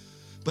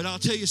 But I'll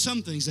tell you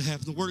some things that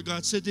happened. The Word of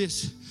God said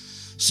this,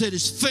 said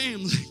his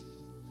family,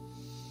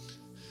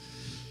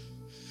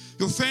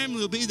 your family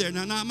will be there.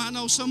 Now I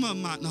know some of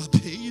them might not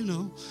be, you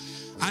know.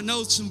 I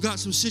know some got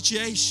some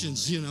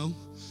situations, you know.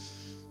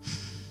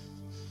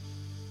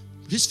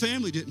 But his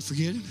family didn't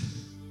forget him.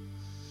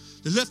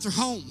 They left their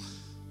home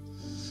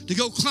to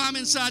go climb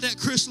inside that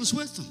chrysalis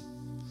with them.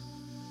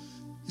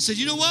 He said,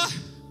 you know what?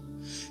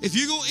 If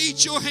you're going to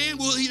eat your hand,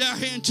 we'll eat our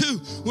hand too.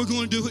 We're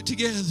going to do it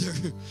together.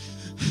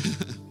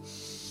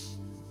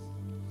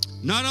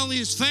 Not only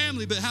his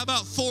family, but how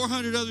about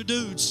 400 other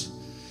dudes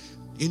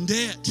in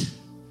debt?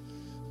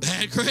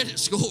 Bad credit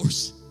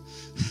scores.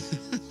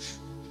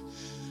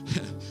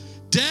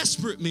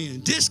 Desperate men,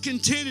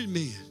 discontented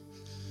men,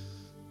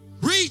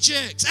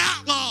 rejects,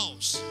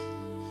 outlaws.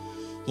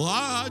 Well,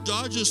 I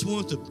just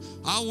want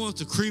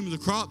the cream of the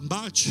crop in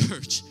my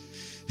church.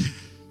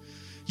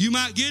 You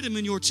might get him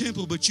in your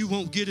temple, but you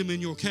won't get him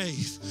in your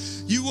cave.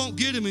 You won't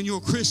get him in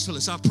your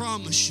chrysalis, I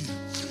promise you.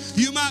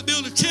 You might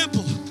build a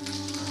temple,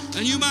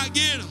 and you might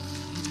get him,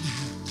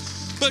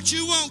 but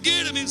you won't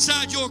get him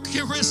inside your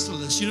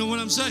chrysalis. You know what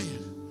I'm saying?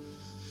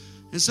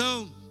 And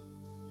so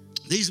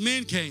these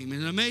men came,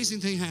 and an amazing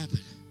thing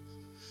happened.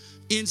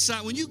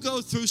 Inside, when you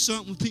go through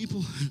something with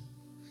people,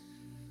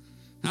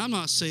 now I'm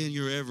not saying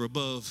you're ever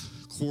above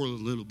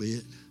quarreling a little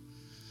bit.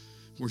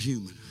 We're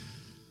human.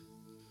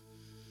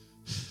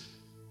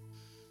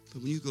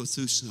 But when you go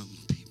through something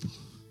with people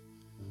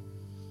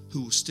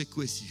who will stick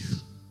with you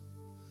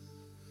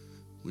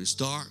when it's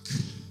dark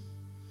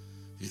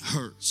and it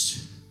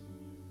hurts,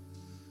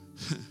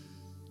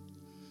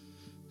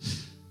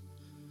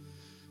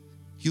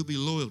 you'll be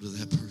loyal to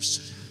that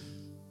person.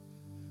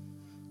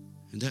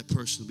 And that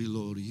person will be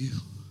loyal to you.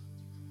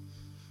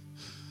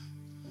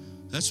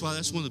 That's why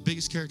that's one of the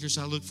biggest characters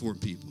I look for in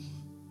people.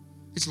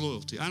 It's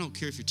loyalty. I don't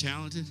care if you're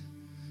talented.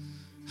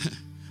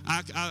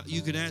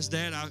 You could ask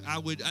Dad.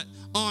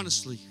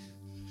 Honestly,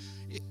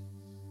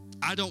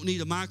 I don't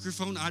need a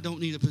microphone. I don't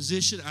need a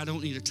position. I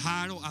don't need a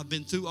title. I've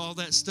been through all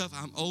that stuff.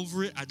 I'm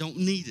over it. I don't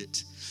need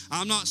it.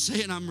 I'm not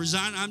saying I'm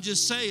resigning. I'm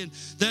just saying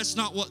that's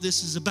not what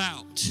this is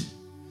about.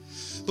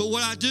 But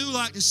what I do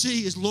like to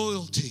see is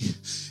loyalty.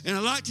 And I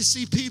like to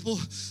see people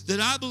that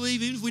I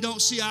believe, even if we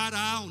don't see eye to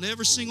eye on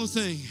every single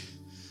thing,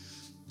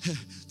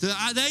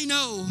 that they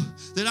know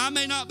that I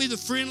may not be the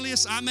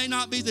friendliest, I may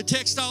not be the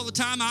text all the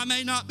time, I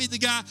may not be the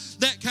guy,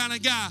 that kind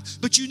of guy.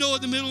 But you know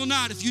in the middle of the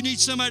night, if you need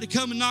somebody to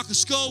come and knock a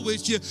skull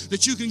with you,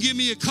 that you can give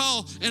me a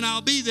call and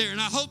I'll be there.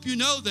 And I hope you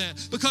know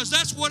that, because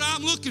that's what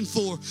I'm looking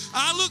for.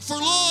 I look for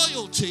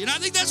loyalty, and I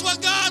think that's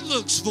what God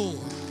looks for.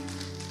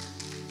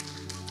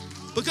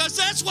 Because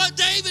that's what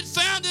David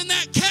found in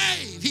that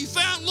cave. He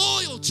found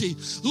loyalty.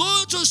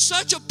 Loyalty to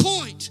such a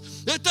point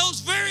that those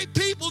very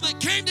people that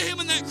came to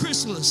him in that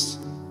chrysalis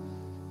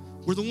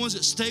were the ones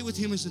that stayed with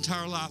him his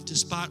entire life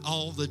despite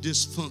all the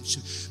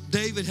dysfunction.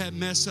 David had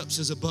mess-ups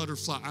as a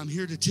butterfly. I'm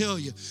here to tell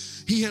you,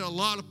 he had a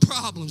lot of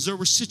problems. There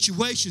were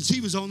situations.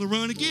 He was on the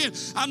run again.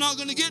 I'm not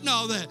going to get into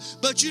all that.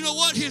 But you know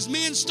what? His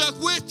men stuck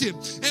with him.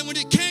 And when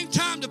it came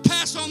time to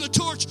pass on the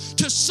torch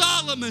to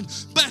Solomon,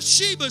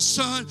 Bathsheba's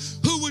son,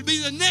 who would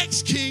be the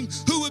next king,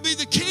 who would be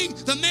the king,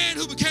 the man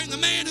who became the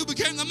man, who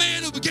became the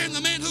man, who became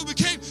the man, who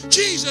became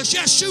Jesus,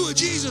 Yeshua,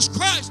 Jesus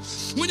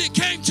Christ. When it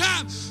came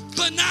time,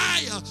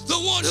 Benaiah, the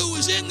one who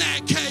was in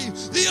that cave,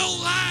 the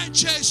old lion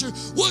chaser,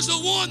 was the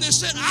one that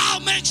said, I'll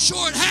make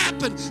sure it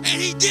happened.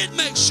 And he did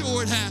make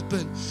sure it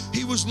happened.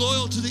 He was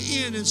loyal to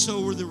the end, and so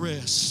were the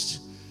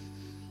rest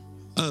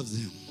of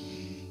them.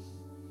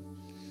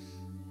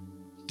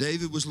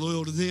 David was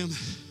loyal to them,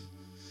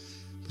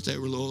 but they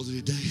were loyal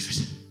to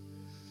David.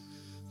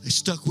 They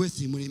stuck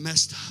with him when he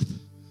messed up.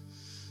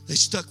 They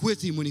stuck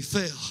with him when he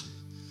fell.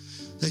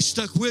 They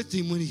stuck with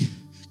him when he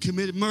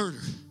committed murder.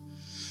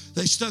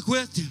 They stuck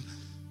with him.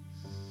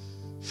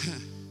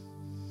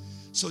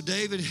 So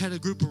David had a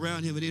group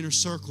around him, an inner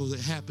circle that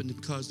happened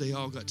because they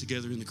all got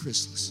together in the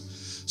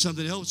chrysalis.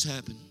 Something else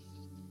happened.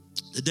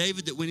 The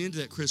David that went into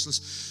that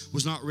chrysalis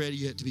was not ready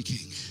yet to be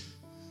king.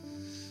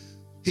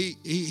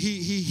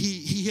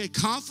 He had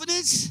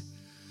confidence,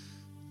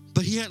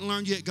 but he hadn't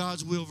learned yet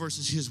God's will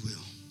versus his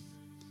will.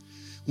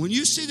 When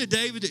you see the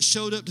David that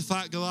showed up to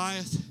fight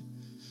Goliath,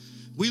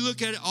 we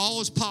look at it all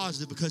as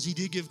positive because he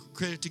did give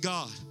credit to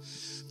God.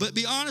 But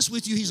be honest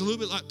with you, he's a little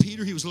bit like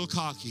Peter. He was a little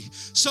cocky.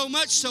 So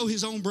much so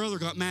his own brother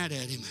got mad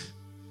at him.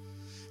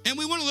 And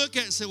we want to look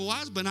at it and say, well,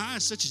 why is Benaiah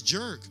such a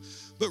jerk?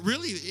 But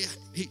really,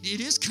 it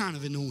is kind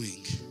of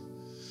annoying.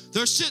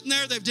 They're sitting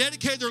there. They've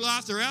dedicated their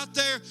life. They're out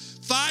there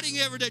fighting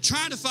every day,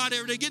 trying to fight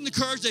every day, getting the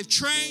courage. They've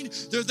trained.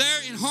 They're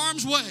there in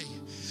harm's way.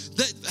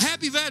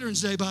 Happy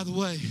Veterans Day, by the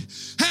way.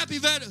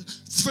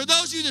 For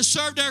those of you that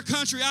served our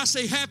country, I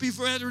say happy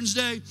Veterans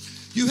Day.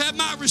 You have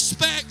my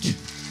respect.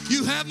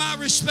 You have my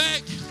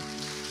respect.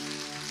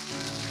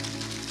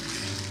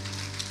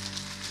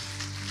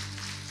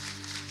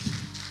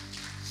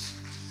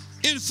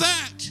 In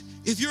fact,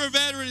 if you're a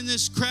veteran in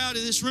this crowd,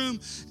 in this room,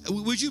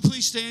 would you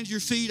please stand to your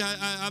feet?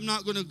 I'm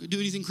not going to do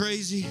anything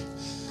crazy.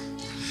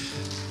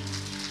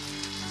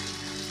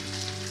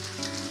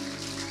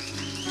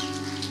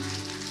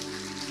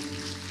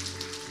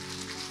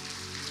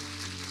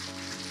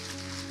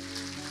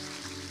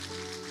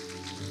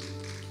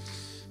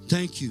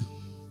 Thank you.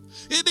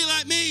 It'd be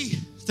like me.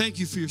 Thank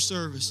you for your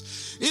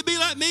service. It'd be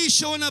like me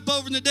showing up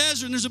over in the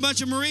desert, and there's a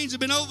bunch of Marines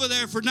that have been over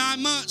there for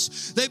 9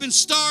 months. They've been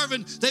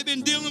starving. They've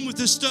been dealing with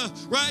this stuff.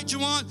 Right,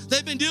 Juwan?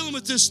 They've been dealing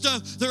with this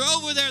stuff. They're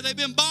over there. They've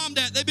been bombed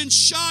at. They've been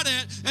shot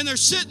at, and they're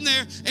sitting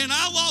there, and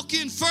I walk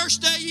in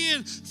first day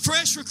in,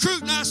 fresh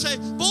recruit, and I say,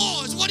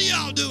 boys, what are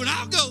y'all doing?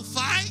 I'll go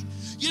fight.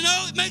 You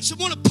know, it makes them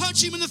want to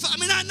punch him in the face. I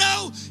mean, I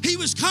know he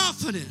was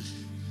confident.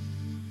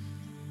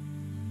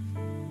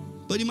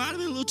 But he might have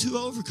been a little too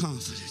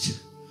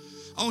overconfident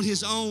on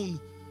his own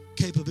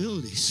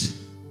capabilities.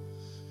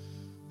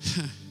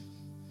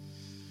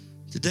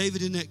 The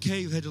David in that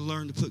cave had to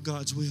learn to put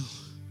God's will.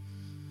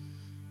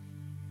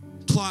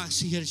 Twice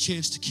he had a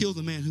chance to kill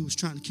the man who was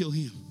trying to kill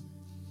him.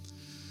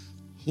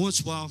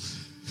 Once once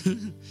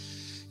in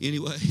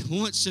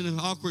an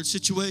awkward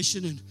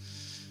situation and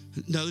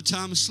another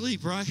time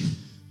asleep, right?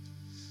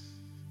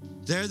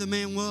 There the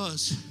man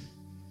was.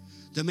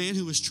 The man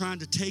who was trying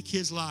to take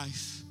his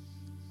life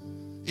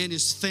and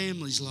his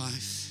family's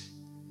life.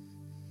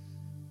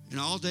 And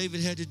all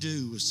David had to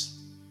do was,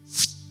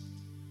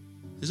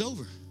 it's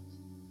over.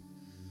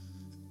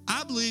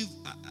 I believe,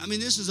 I mean,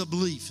 this is a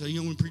belief.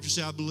 You know, when preachers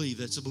say, I believe,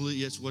 that's a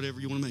belief, that's whatever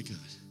you want to make of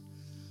it.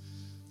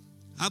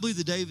 I believe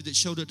the David that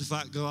showed up to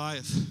fight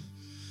Goliath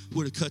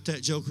would have cut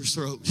that joker's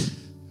throat.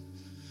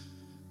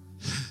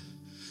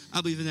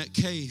 I believe in that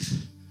cave,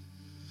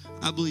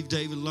 I believe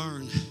David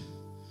learned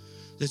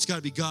that it's got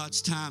to be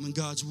God's time and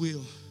God's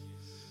will.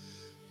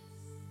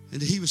 And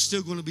that he was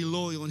still going to be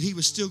loyal, and he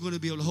was still going to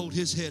be able to hold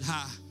his head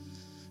high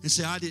and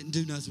say, I didn't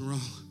do nothing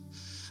wrong.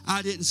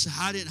 I didn't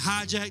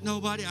hijack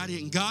nobody. I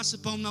didn't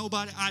gossip on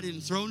nobody. I didn't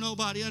throw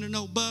nobody under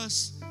no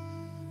bus.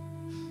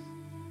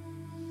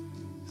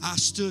 I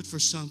stood for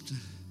something.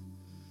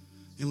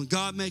 And when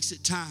God makes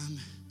it time,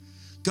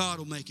 God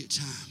will make it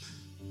time.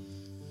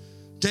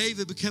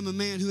 David became a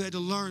man who had to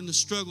learn the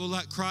struggle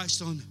like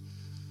Christ on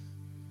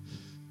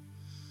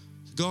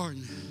the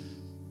garden.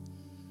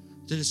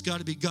 That it's got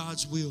to be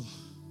God's will.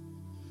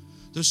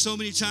 There's so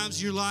many times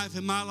in your life,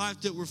 in my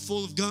life, that we're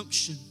full of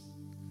gumption.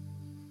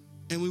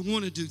 And we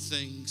want to do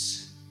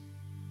things.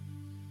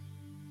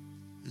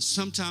 And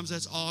sometimes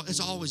it's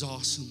always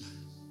awesome.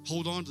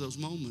 Hold on to those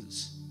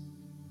moments.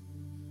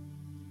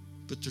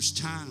 But there's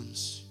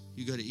times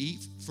you got to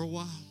eat for a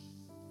while.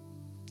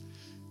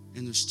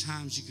 And there's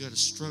times you got to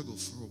struggle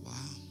for a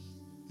while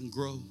and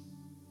grow.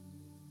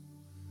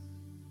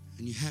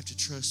 And you have to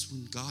trust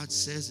when God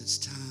says it's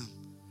time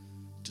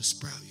to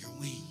sprout your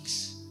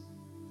wings.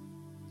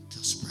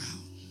 They'll sprout.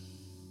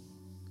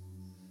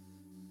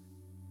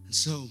 And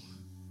so,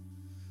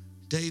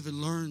 David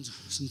learned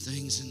some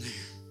things in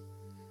there.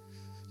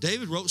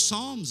 David wrote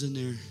Psalms in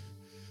there.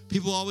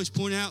 People always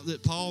point out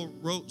that Paul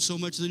wrote so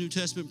much of the New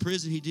Testament in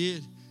prison. He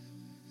did.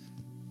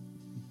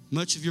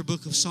 Much of your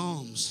book of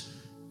Psalms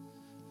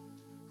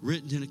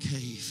written in a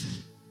cave,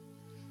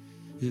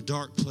 in a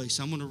dark place.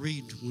 I'm going to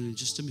read one in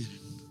just a minute,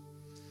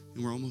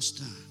 and we're almost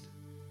done.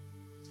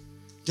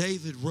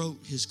 David wrote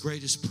his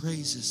greatest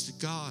praises to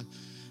God.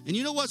 And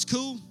you know what's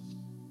cool?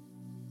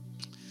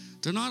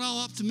 They're not all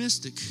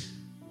optimistic.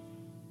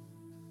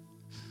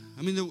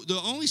 I mean,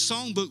 the only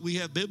songbook we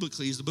have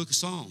biblically is the book of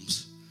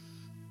Psalms.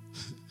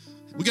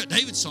 We got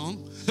David's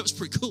song. That was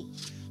pretty cool.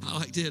 I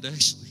liked it,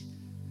 actually.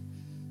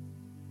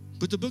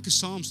 But the book of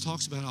Psalms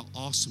talks about how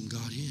awesome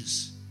God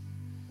is.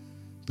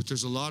 But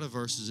there's a lot of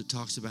verses that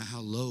talks about how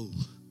low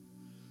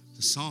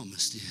the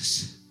psalmist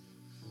is.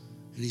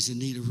 And he's in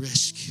need of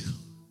rescue.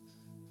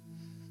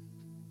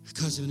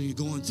 Because when you're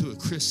going through a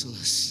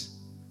chrysalis,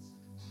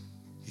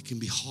 it can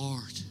be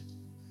hard.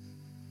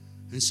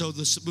 And so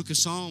the book of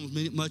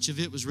Psalms, much of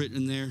it was written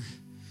in there.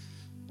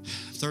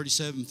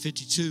 37,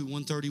 52,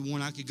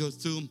 131, I could go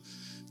through them.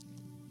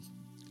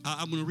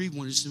 I'm going to read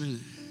one in just a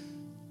minute.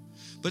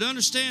 But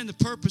understand the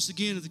purpose,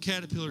 again, of the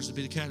caterpillar is to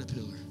be the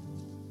caterpillar.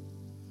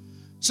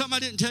 Something I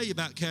didn't tell you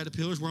about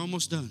caterpillars. We're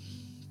almost done.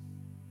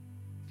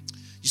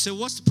 You say,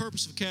 what's the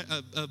purpose of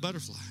a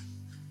butterfly?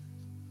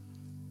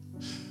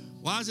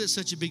 Why is it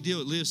such a big deal?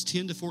 It lives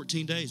 10 to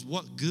 14 days.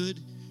 What good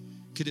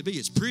could it be?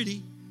 It's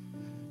pretty.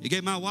 It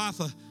gave my wife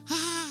a,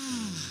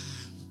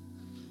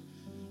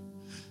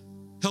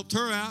 helped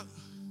her out.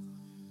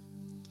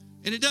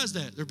 And it does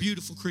that. They're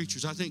beautiful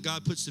creatures. I think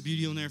God puts the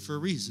beauty on there for a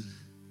reason.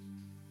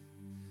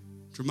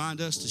 To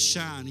remind us to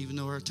shine, even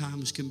though our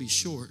times can be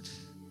short.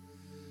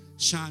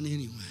 Shine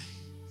anyway.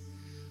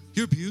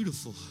 You're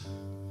beautiful.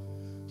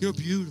 You're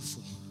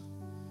beautiful.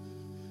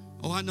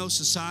 Oh, I know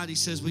society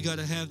says we got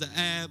to have the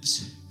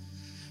abs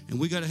and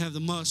we got to have the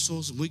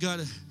muscles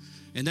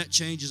and that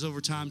changes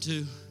over time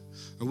too.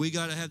 Or we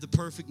got to have the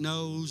perfect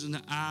nose and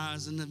the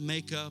eyes and the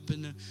makeup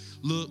and the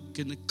look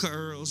and the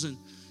curls. And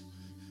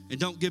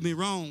don't get me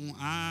wrong,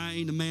 I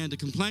ain't a man to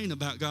complain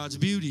about God's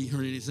beauty or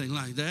anything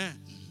like that.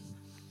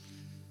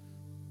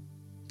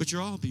 But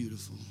you're all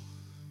beautiful.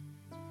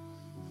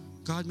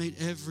 God made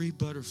every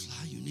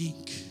butterfly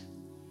unique.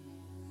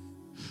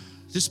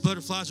 This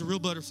butterfly is a real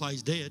butterfly.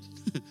 He's dead.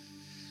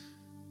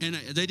 And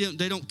they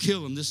don't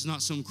kill him. This is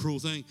not some cruel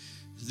thing.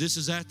 This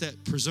is at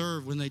that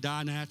preserve when they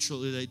die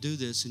naturally. They do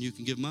this, and you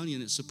can give money,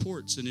 and it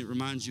supports, and it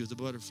reminds you of the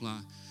butterfly.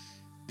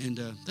 And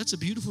that's a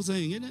beautiful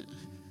thing, isn't it?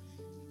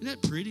 Isn't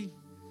that pretty?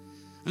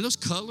 And those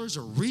colors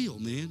are real,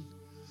 man.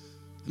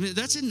 I mean,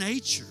 that's in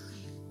nature.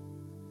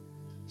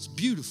 It's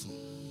beautiful.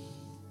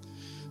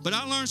 But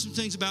I learned some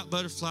things about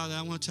butterfly that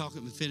I want to talk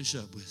and finish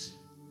up with.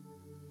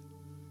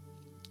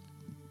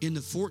 In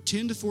the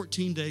 10 to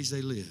 14 days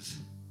they live,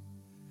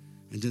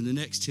 and then the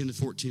next 10 to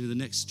 14 of the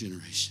next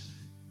generation,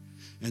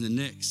 and the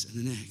next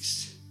and the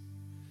next,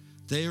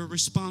 they are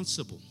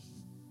responsible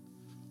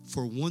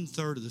for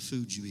 1/3 of the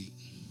food you eat.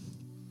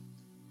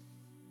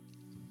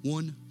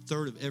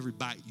 1/3 of every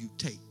bite you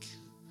take.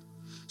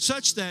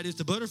 Such that if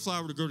the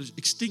butterfly were to go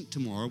extinct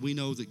tomorrow, we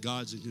know that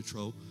God's in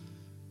control,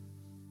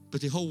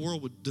 but the whole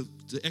world the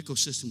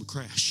ecosystem would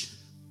crash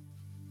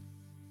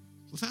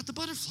without the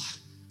butterfly.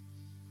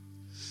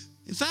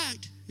 In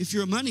fact, if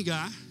you're a money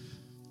guy,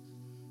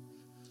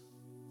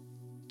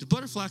 the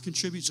butterfly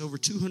contributes over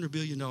 $200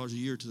 billion a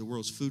year to the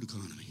world's food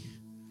economy.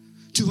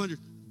 $200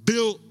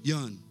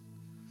 billion.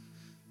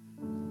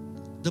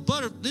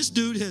 This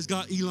dude has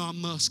got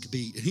Elon Musk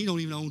beat, and he don't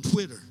even own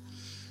Twitter.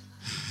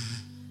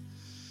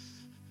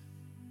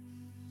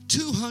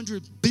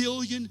 $200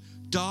 billion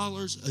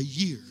a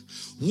year.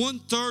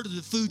 1/3 of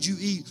the food you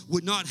eat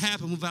would not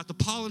happen without the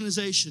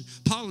pollination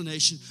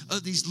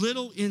of these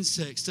little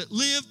insects that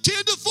live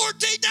 10 to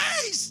 14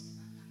 days.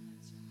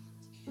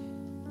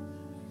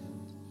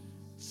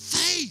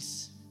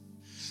 Faith.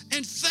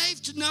 And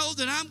faith to know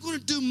that I'm going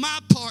to do my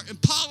part and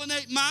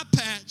pollinate my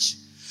patch.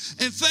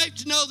 And faith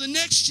to know the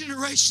next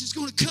generation is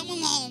going to come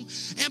along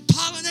and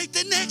pollinate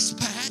the next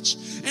patch.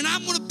 And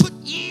I'm going to put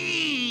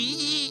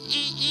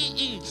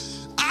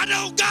I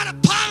don't got to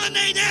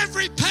pollinate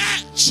every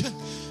patch.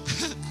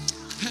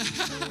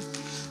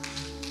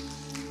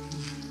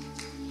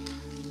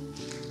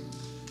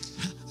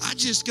 I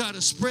just got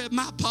to spread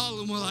my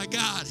pollen while I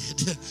got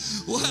it.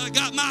 While I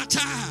got my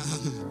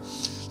time.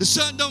 The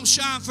sun don't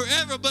shine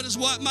forever, but as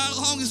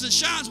long as it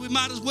shines, we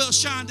might as well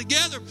shine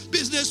together.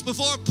 Business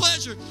before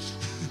pleasure.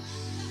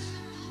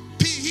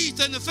 Pete Heath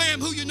and the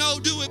fam, who you know,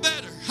 do it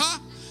better. Huh?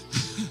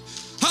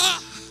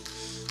 Huh?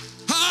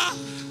 Huh?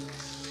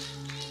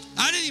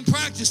 I didn't even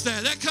practice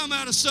that. That come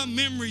out of some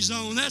memory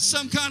zone. That's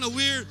some kind of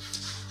weird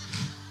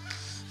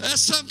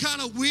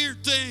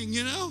thing,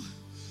 you know?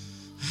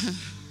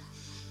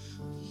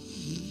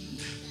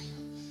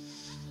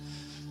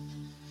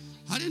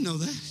 I didn't know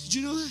that. Did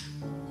you know that?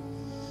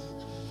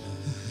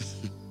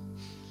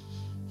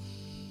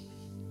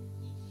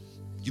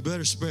 You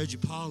better spread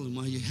your pollen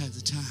while you have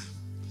the time.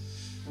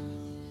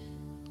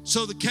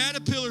 So the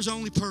caterpillar's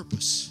only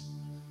purpose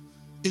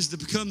is to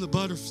become the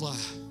butterfly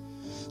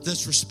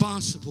that's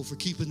responsible for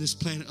keeping this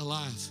planet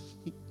alive.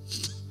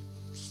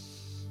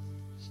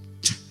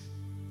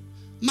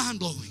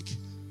 Mind-blowing.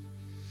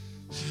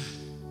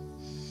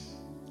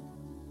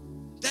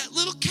 That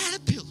little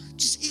caterpillar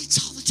just eats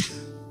all the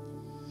time.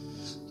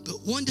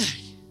 But one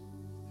day,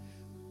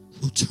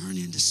 will turn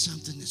into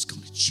something that's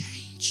going to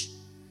change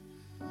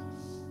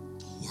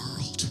the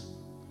world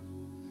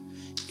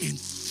and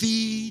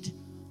feed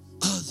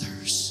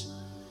others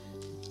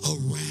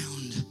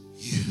around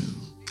you.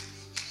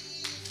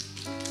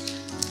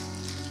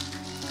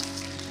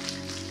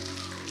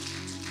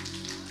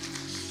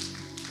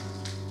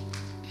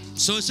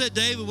 So it said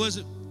David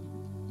wasn't,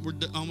 we're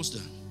almost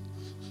done.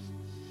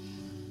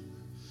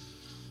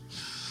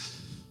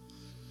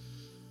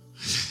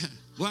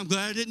 Well, I'm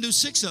glad I didn't do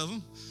 6 of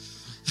them.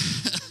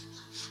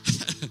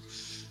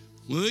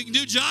 Well, we can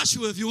do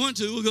Joshua if you want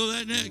to. We'll go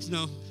that next.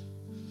 No.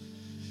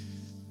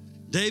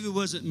 David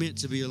wasn't meant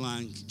to be a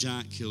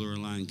giant killer or a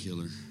lion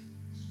killer.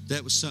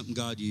 That was something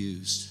God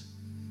used.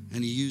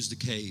 And he used the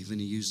cave and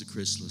he used the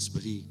chrysalis.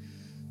 But he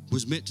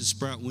was meant to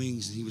sprout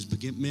wings and he was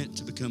meant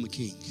to become a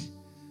king.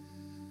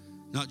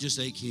 Not just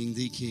a king,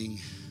 the king.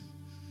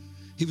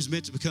 He was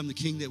meant to become the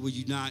king that would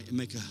unite and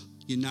make a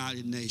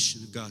united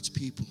nation of God's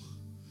people.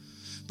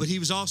 But he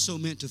was also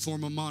meant to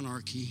form a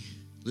monarchy.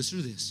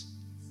 Listen to this.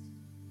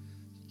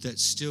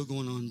 That's still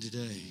going on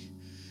today.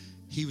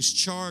 He was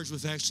charged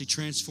with actually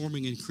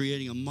transforming and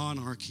creating a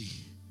monarchy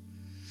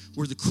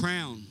where the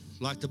crown,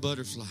 like the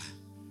butterfly,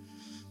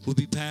 will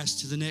be passed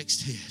to the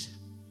next head,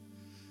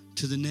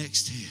 to the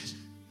next head,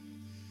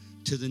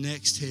 to the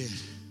next head,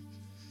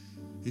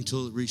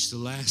 until it reached the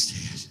last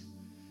head.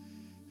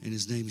 And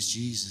his name is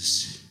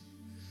Jesus.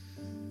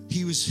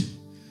 He was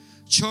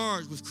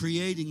charged with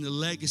creating the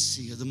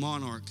legacy of the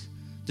monarch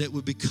that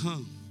would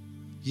become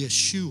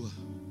Yeshua,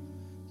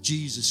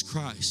 Jesus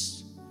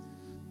Christ,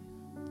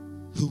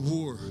 who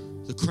wore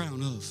the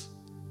crown of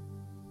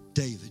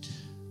David,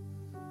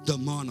 the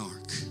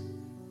monarch,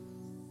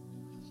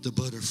 the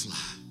butterfly.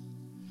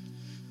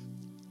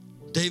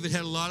 David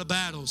had a lot of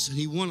battles, and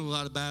he won a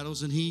lot of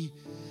battles, and he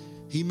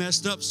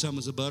messed up some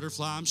as a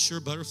butterfly. I'm sure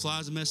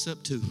butterflies mess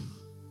up too.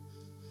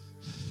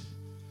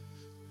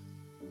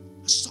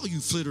 I saw you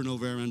flittering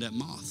over around that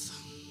moth.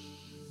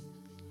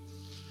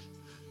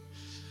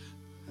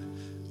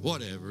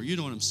 Whatever, you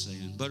know what I'm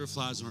saying.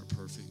 Butterflies aren't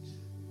perfect.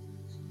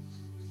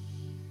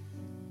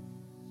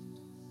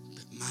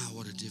 But my,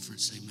 what a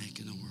difference they make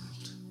in the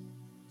world.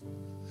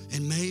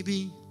 And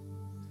maybe,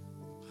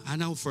 I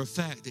know for a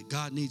fact that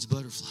God needs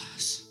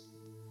butterflies.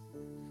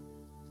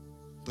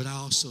 But I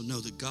also know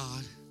that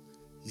God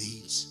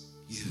needs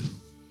you.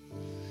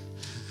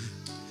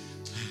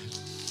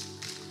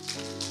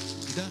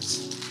 He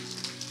does.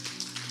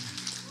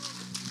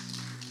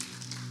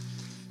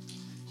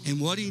 And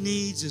what he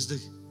needs is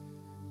the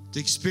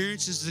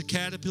experiences of the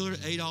caterpillar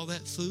that ate all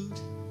that food.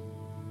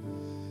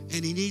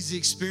 And he needs the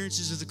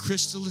experiences of the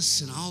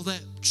chrysalis and all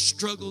that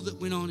struggle that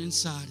went on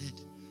inside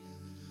it.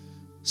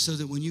 So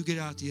that when you get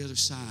out the other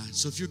side.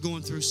 So if you're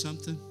going through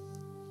something,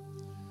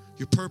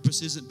 your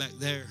purpose isn't back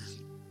there.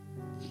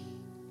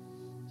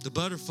 The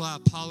butterfly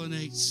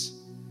pollinates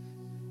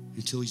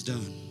until he's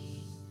done.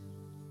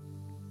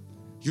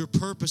 Your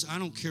purpose, I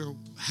don't care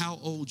how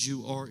old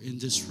you are in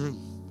this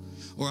room,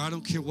 or I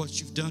don't care what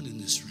you've done in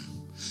this room.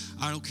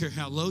 I don't care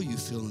how low you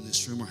feel in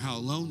this room, or how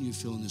alone you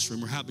feel in this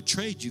room, or how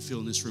betrayed you feel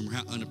in this room, or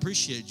how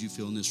unappreciated you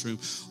feel in this room,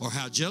 or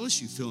how jealous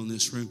you feel in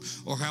this room,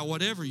 or how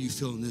whatever you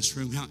feel in this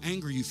room, how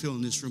angry you feel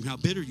in this room, how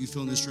bitter you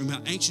feel in this room,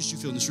 how anxious you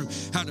feel in this room,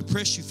 how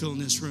depressed you feel in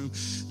this room.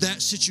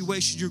 That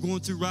situation you're going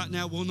through right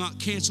now will not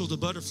cancel the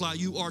butterfly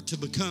you are to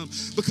become,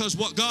 because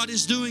what God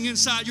is doing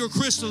inside your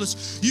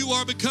chrysalis, you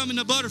are becoming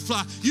a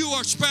butterfly. You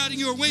are sprouting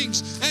your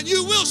wings, and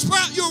you will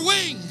sprout your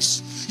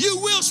wings. You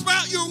will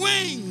sprout your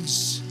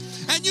wings.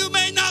 And you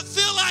may not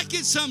feel like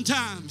it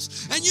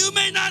sometimes. And you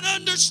may not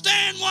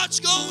understand what's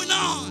going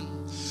on.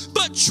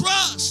 But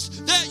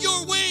trust that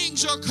your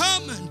wings are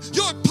coming.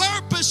 Your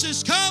purpose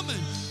is coming.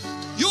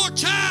 Your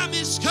time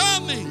is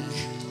coming.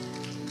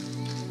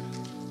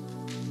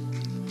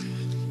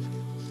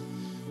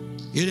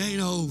 It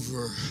ain't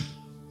over.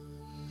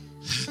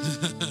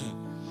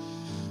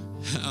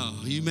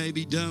 Oh, you may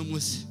be done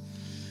with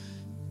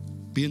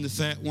being the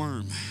fat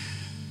worm.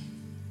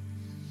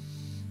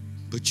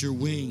 But your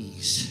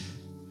wings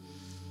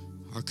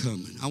are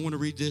coming. I want to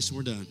read this and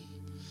we're done.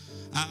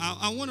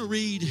 I want to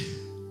read,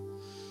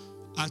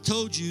 I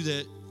told you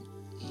that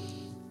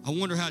I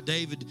wonder how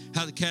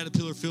the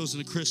caterpillar feels in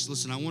the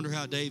chrysalis, and I wonder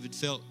how David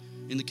felt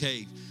in the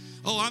cave.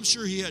 Oh, I'm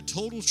sure he had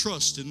total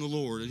trust in the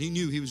Lord, and he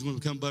knew he was going to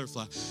become a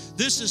butterfly.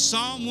 This is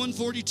Psalm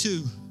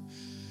 142.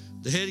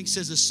 The heading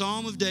says, a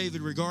Psalm of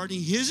David regarding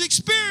his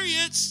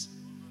experience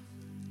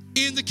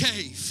in the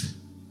cave.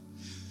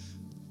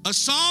 A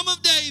Psalm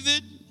of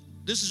David.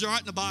 This is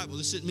right in the Bible.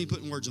 This isn't me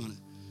putting words on it.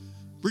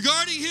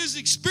 Regarding his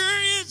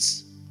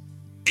experience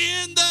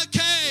in the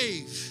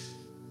cave.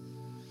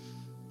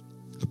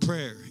 A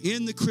prayer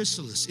in the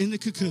chrysalis, in the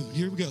cocoon.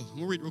 Here we go. I'm going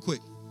to read it real quick.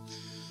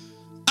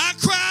 I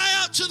cry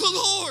out to the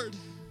Lord.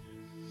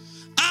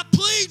 I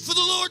plead for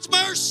the Lord's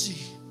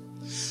mercy.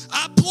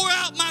 I pour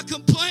out my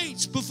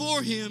complaints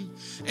before him,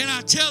 and I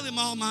tell him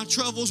all my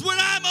troubles. When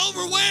I'm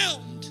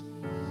overwhelmed,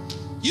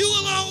 you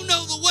alone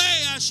know the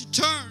way I should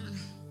turn.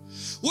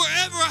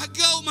 Wherever I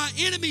go, my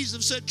enemies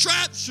have set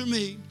traps for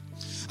me.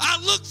 I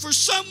look for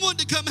someone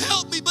to come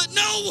help me, but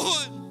no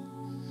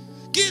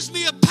one gives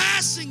me a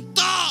passing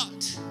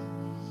thought.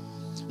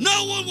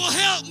 No one will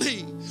help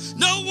me.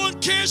 No one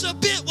cares a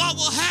bit what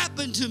will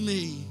happen to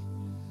me.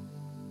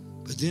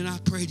 But then I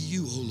pray to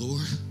you, oh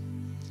Lord.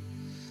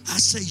 I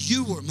say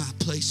you are my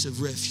place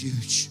of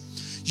refuge.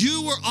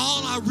 You are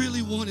all I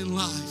really want in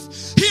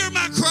life. Hear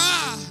my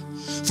cry,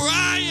 for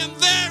I am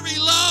very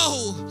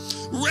low.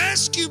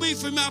 Rescue me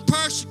from my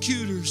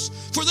persecutors,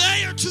 for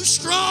they are too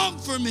strong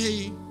for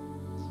me.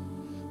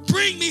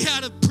 Bring me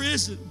out of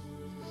prison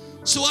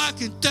so I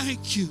can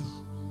thank you.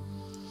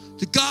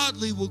 The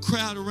godly will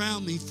crowd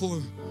around me,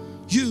 for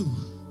you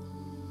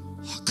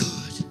are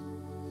good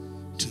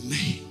to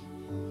me.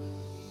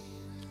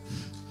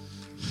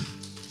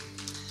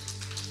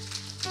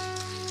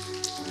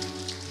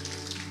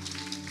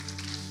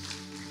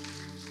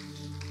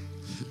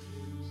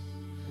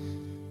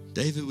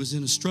 David was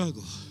in a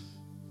struggle,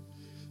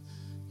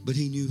 but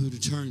he knew who to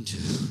turn to.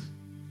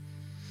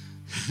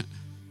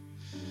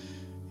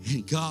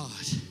 And God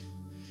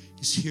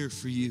is here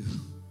for you.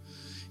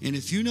 And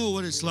if you know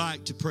what it's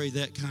like to pray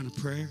that kind of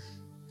prayer,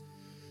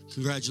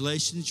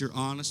 congratulations, you're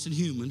honest and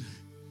human.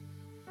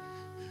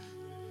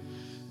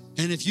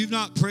 And if you've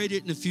not prayed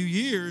it in a few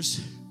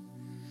years,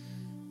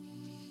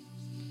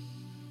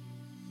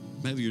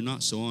 maybe you're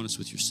not so honest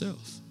with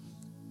yourself.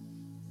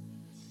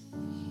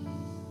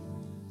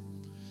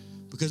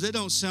 Because they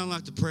don't sound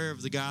like the prayer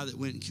of the guy that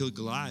went and killed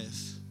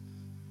Goliath,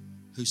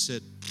 who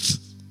said,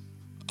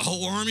 a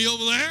whole army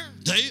over there,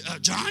 a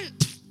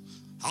giant,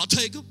 I'll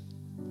take them.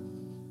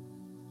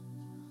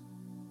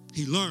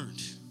 He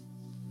learned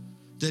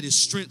that his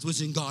strength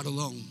was in God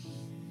alone.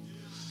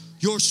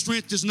 Your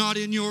strength is not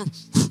in your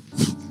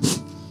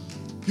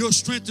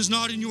strength is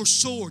not in your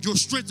sword. Your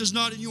strength is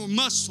not in your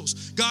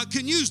muscles. God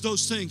can use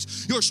those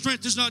things. Your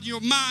strength is not in your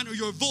mind or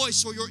your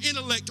voice or your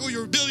intellect or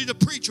your ability to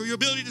preach or your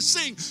ability to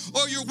sing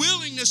or your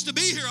willingness to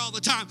be here all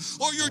the time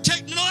or your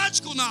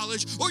technological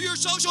knowledge or your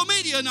social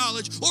media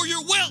knowledge or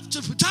your wealth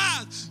to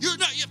tithe.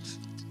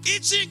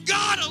 It's in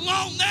God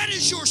alone. That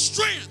is your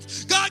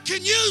strength. God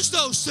can use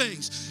those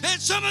things. And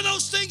some of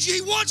those things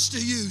He wants to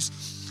use.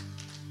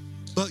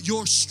 But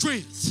your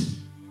strength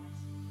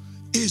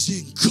is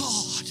in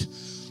God.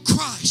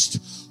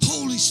 Christ,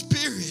 Holy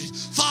Spirit,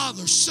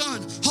 Father,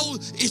 Son, Holy.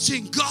 It's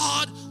in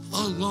God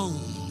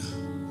alone.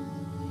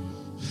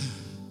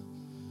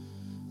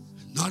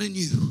 Not in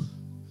you.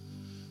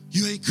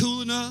 You ain't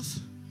cool enough.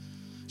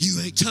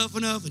 You ain't tough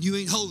enough. And you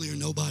ain't holier than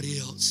nobody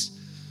else.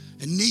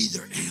 And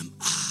neither am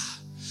I.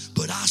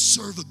 But I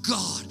serve a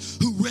God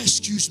who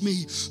rescues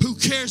me, who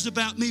cares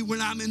about me when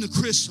I'm in the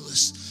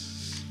chrysalis.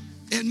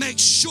 And make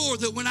sure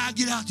that when I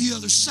get out the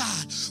other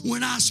side,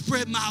 when I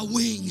spread my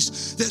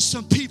wings, that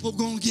some people are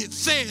going to get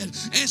fed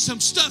and some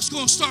stuff's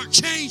going to start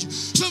changing.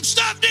 Some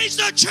stuff needs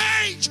to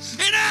change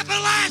in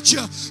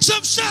Appalachia.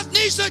 Some stuff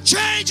needs to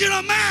change in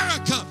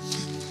America.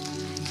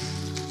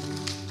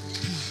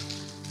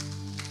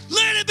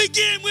 Let it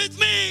begin with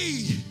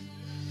me.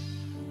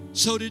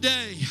 So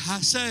today,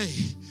 I say,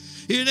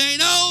 it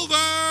ain't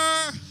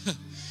over.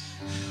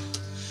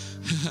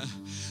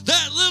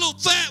 That little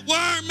fat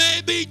worm may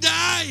be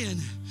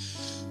dying.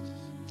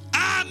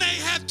 I may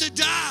have to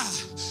die.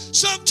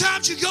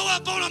 Sometimes you go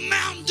up on a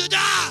mountain to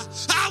die.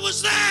 I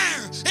was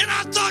there, and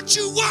I thought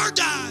you were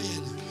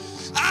dying.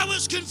 I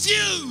was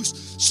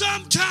confused.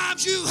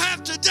 Sometimes you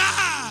have to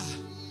die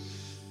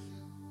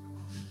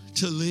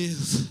to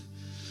live.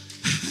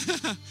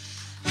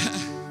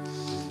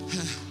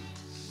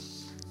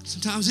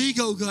 Sometimes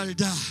ego got to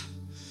die.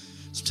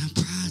 Sometimes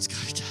pride's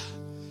got to die.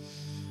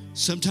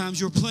 Sometimes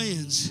your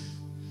plans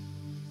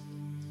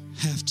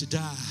have to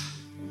die.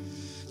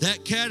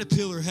 That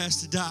caterpillar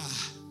has to die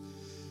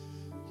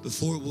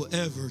before it will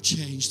ever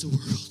change the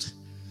world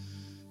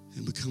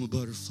and become a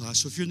butterfly.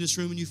 So if you're in this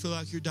room and you feel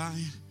like you're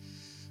dying,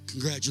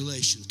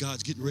 congratulations.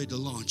 God's getting ready to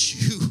launch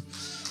you.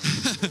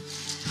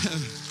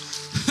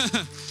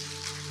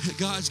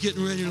 God's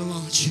getting ready to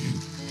launch you.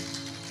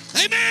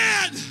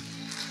 Amen.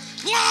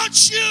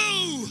 Launch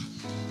you.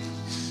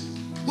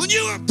 When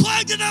you were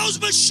plugged in those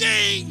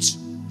machines,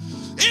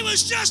 it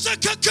was just a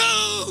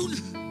cocoon.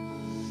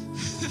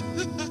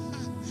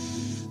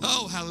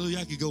 Oh, hallelujah.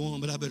 I could go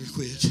on, but I better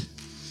quit.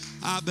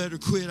 I better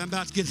quit. I'm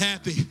about to get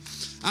happy.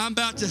 I'm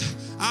about to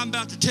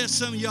test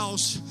some of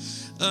y'all's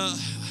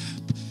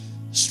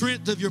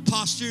strength of your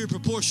posterior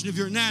proportion of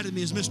your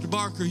anatomy, as Mr.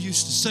 Barker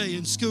used to say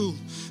in school.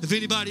 If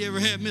anybody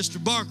ever had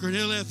Mr. Barker in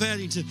L.F.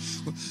 Addington,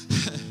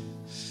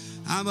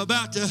 I'm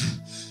about to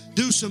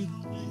do some.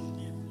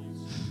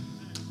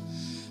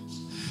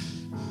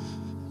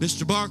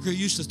 Mr. Barker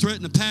used to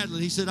threaten to paddle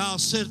it. He said, I'll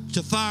set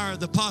to fire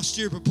the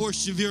posterior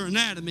proportion of your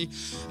anatomy.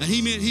 And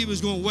he meant he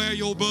was going to wear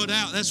your butt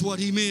out. That's what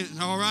he meant,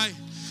 all right?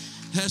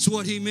 That's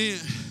what he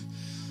meant.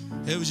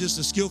 It was just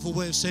a skillful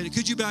way of saying it.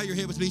 Could you bow your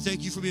head with me?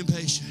 Thank you for being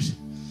patient.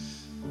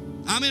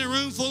 I'm in a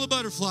room full of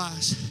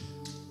butterflies.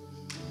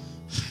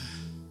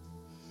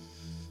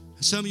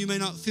 Some of you may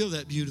not feel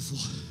that beautiful.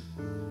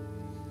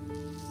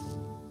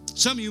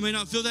 Some of you may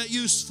not feel that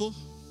useful.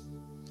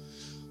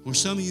 Or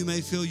some of you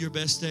may feel your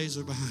best days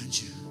are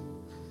behind you.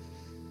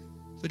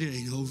 But it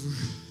ain't over.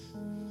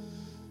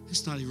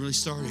 It's not even really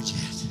started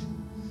yet.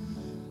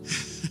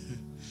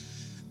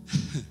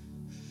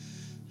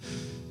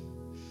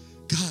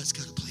 God's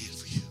got a plan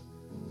for you.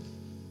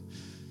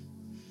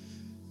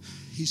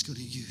 He's going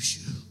to use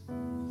you.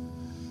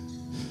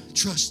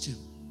 Trust Him.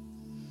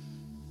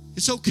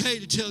 It's okay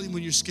to tell Him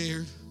when you're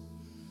scared.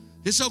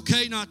 It's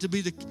okay not to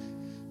be benign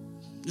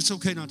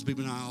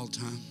all the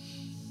time.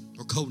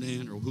 Or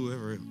Conan or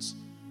whoever else.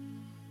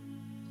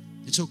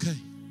 It's okay.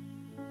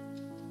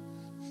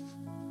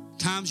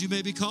 Times you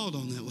may be called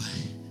on that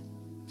way.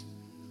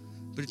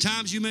 But at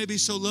times you may be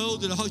so low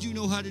that all you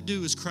know how to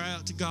do is cry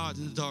out to God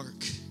in the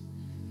dark.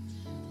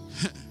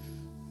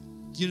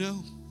 You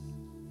know?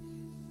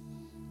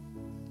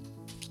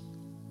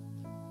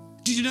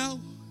 Do you know?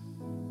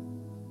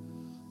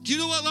 Do you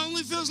know what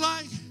lonely feels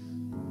like?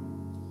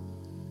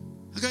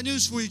 I got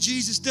news for you.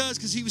 Jesus does,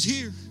 because He was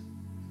here.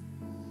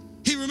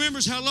 He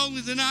remembers how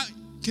lonely the night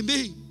can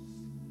be.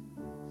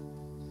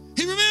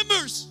 He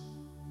remembers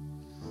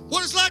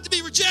what it's like to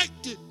be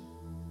rejected.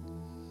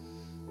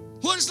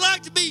 What it's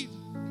like to be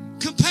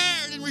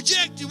compared and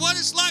rejected. What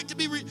it's like to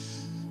be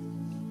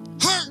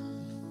hurt.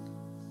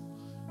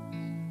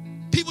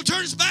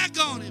 turned his back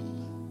on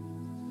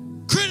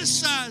him,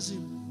 criticized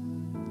him,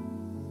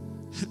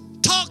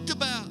 talked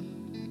about,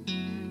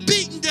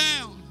 beaten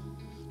down,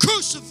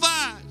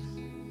 crucified.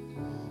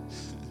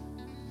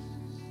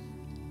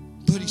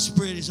 But he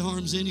spread his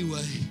arms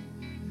anyway,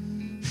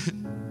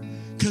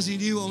 because he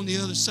knew on the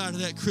other side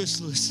of that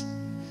chrysalis,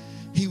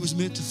 he was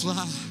meant to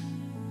fly.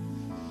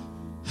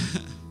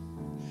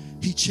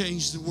 He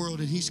changed the world,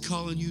 and he's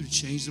calling you to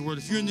change the world.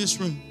 If you're in this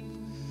room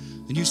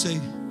and you say,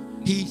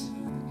 Heath,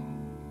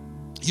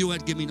 you don't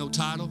have to give me no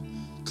title.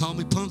 Call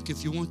me punk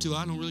if you want to.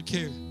 I don't really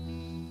care.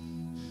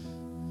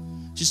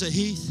 Just say,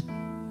 Heath,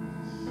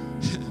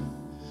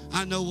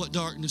 I know what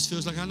darkness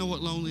feels like. I know what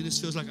loneliness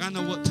feels like. I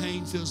know what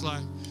pain feels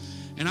like.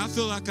 And I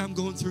feel like I'm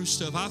going through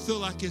stuff. I feel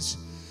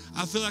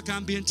like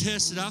I'm being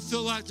tested. I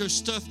feel like there's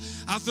stuff.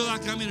 I feel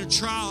like I'm in a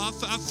trial.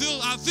 I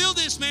feel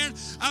this, man.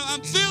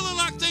 I'm feeling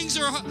like things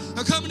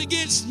are coming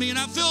against me, and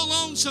I feel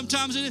alone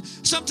sometimes. And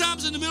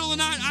sometimes in the middle of the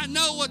night, I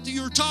know what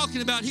you're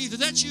talking about. Heath, if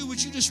that's you,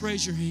 would you just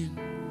raise your hand?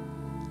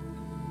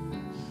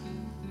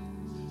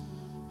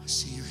 I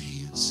see your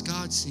hands.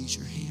 God sees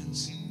your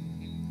hands.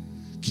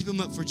 Keep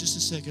them up for just a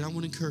second. I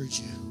want to encourage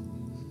you.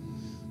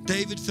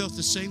 David felt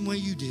the same way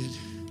you did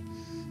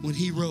when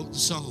he wrote the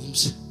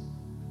Psalms.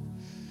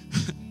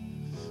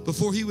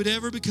 Before he would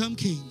ever become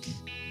king,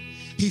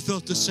 he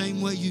felt the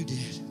same way you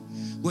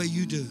did, way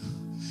you do.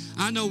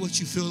 I know what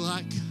you feel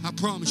like. I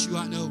promise you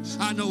I know.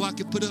 I know I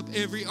could put up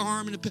every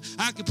arm and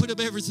I could put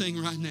up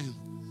everything right now.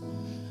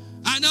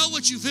 I know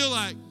what you feel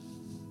like.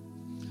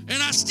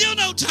 And I still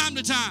know time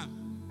to time.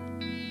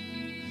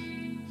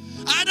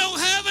 I don't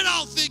have it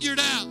all figured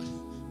out.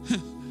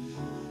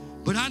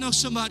 But I know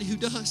somebody who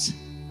does.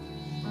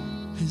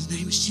 His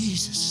name is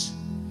Jesus.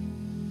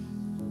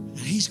 And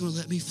he's going to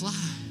let me fly.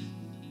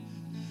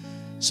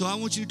 So I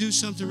want you to do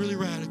something really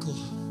radical.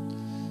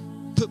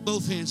 Put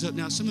both hands up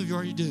now. Some of you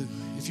already do.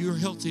 If you are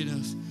healthy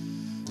enough,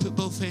 put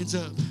both hands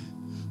up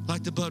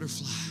like the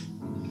butterfly.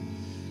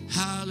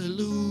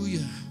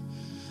 Hallelujah.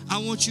 I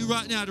want you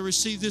right now to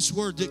receive this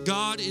word that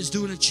God is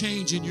doing a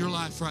change in your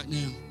life right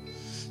now.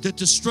 That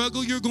the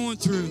struggle you're going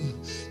through,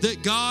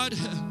 that God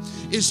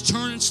is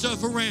turning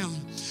stuff around.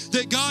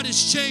 That God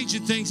is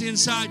changing things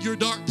inside your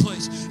dark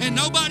place. And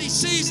nobody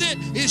sees it.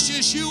 It's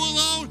just you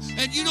alone,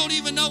 and you don't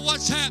even know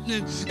what's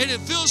happening. And it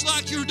feels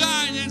like you're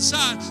dying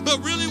inside.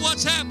 But really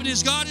what's happening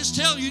is God is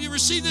telling you, you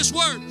receive this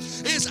word,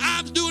 is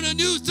I'm doing a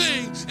new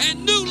thing,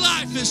 and new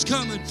life is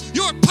coming.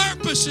 Your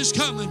purpose is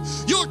coming.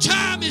 Your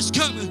time is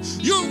coming.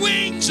 Your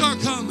wings are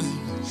coming.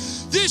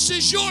 This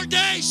is your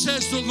day,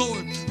 says the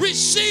Lord.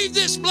 Receive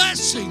this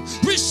blessing.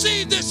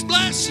 Receive this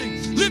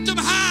blessing. Lift them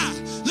high.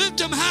 Lift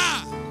them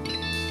high.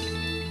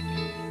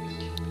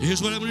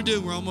 Here's what I'm going to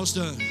do. We're almost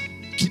done.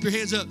 Keep your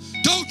hands up.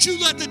 Don't you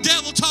let the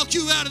devil talk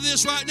you out of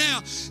this right now.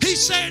 He's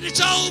saying it's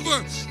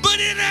over, but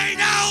it ain't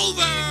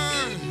over.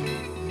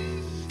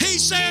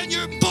 He's saying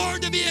you're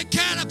born to be a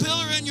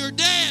caterpillar and you're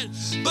dead.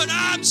 But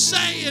I'm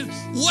saying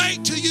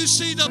wait till you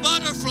see the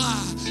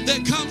butterfly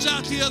that comes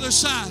out the other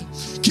side.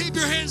 Keep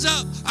your hands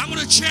up. I'm going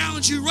to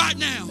challenge you right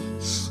now.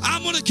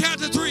 I'm going to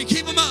count to 3.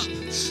 Keep them up.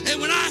 And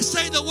when I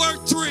say the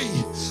word 3,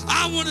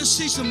 I want to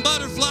see some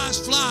butterflies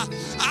fly.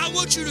 I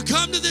want you to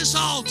come to this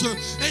altar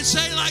and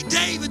say like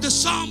David, the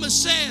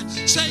psalmist said,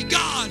 say,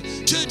 God,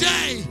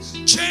 today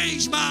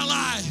change my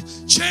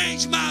life,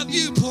 change my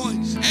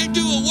viewpoint, and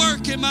do a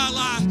work in my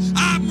life.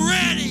 I'm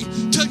ready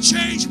to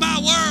change my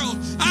world.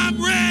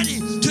 I'm ready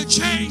to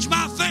change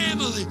my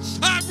family.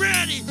 I'm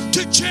ready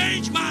to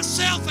change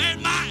myself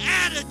and my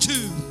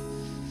attitude.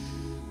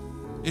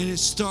 And it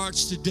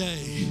starts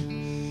today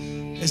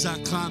as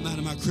I climb out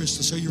of my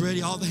chrysalis. Are you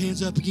ready? All the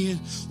hands up again.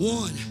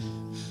 1.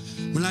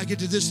 When I get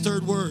to this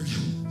third word,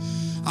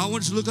 I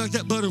want it to look like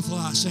that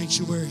butterfly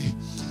sanctuary.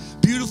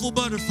 Beautiful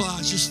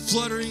butterflies just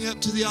fluttering up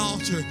to the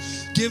altar,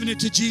 giving it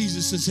to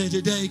Jesus and say,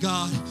 today,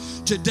 God,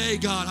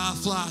 I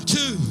fly.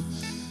 2.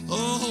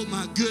 Oh,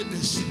 my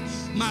goodness.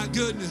 My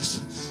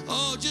goodness.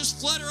 Oh, just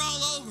flutter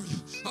all over.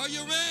 Are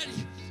you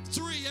ready?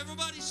 3.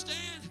 Everybody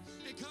stand.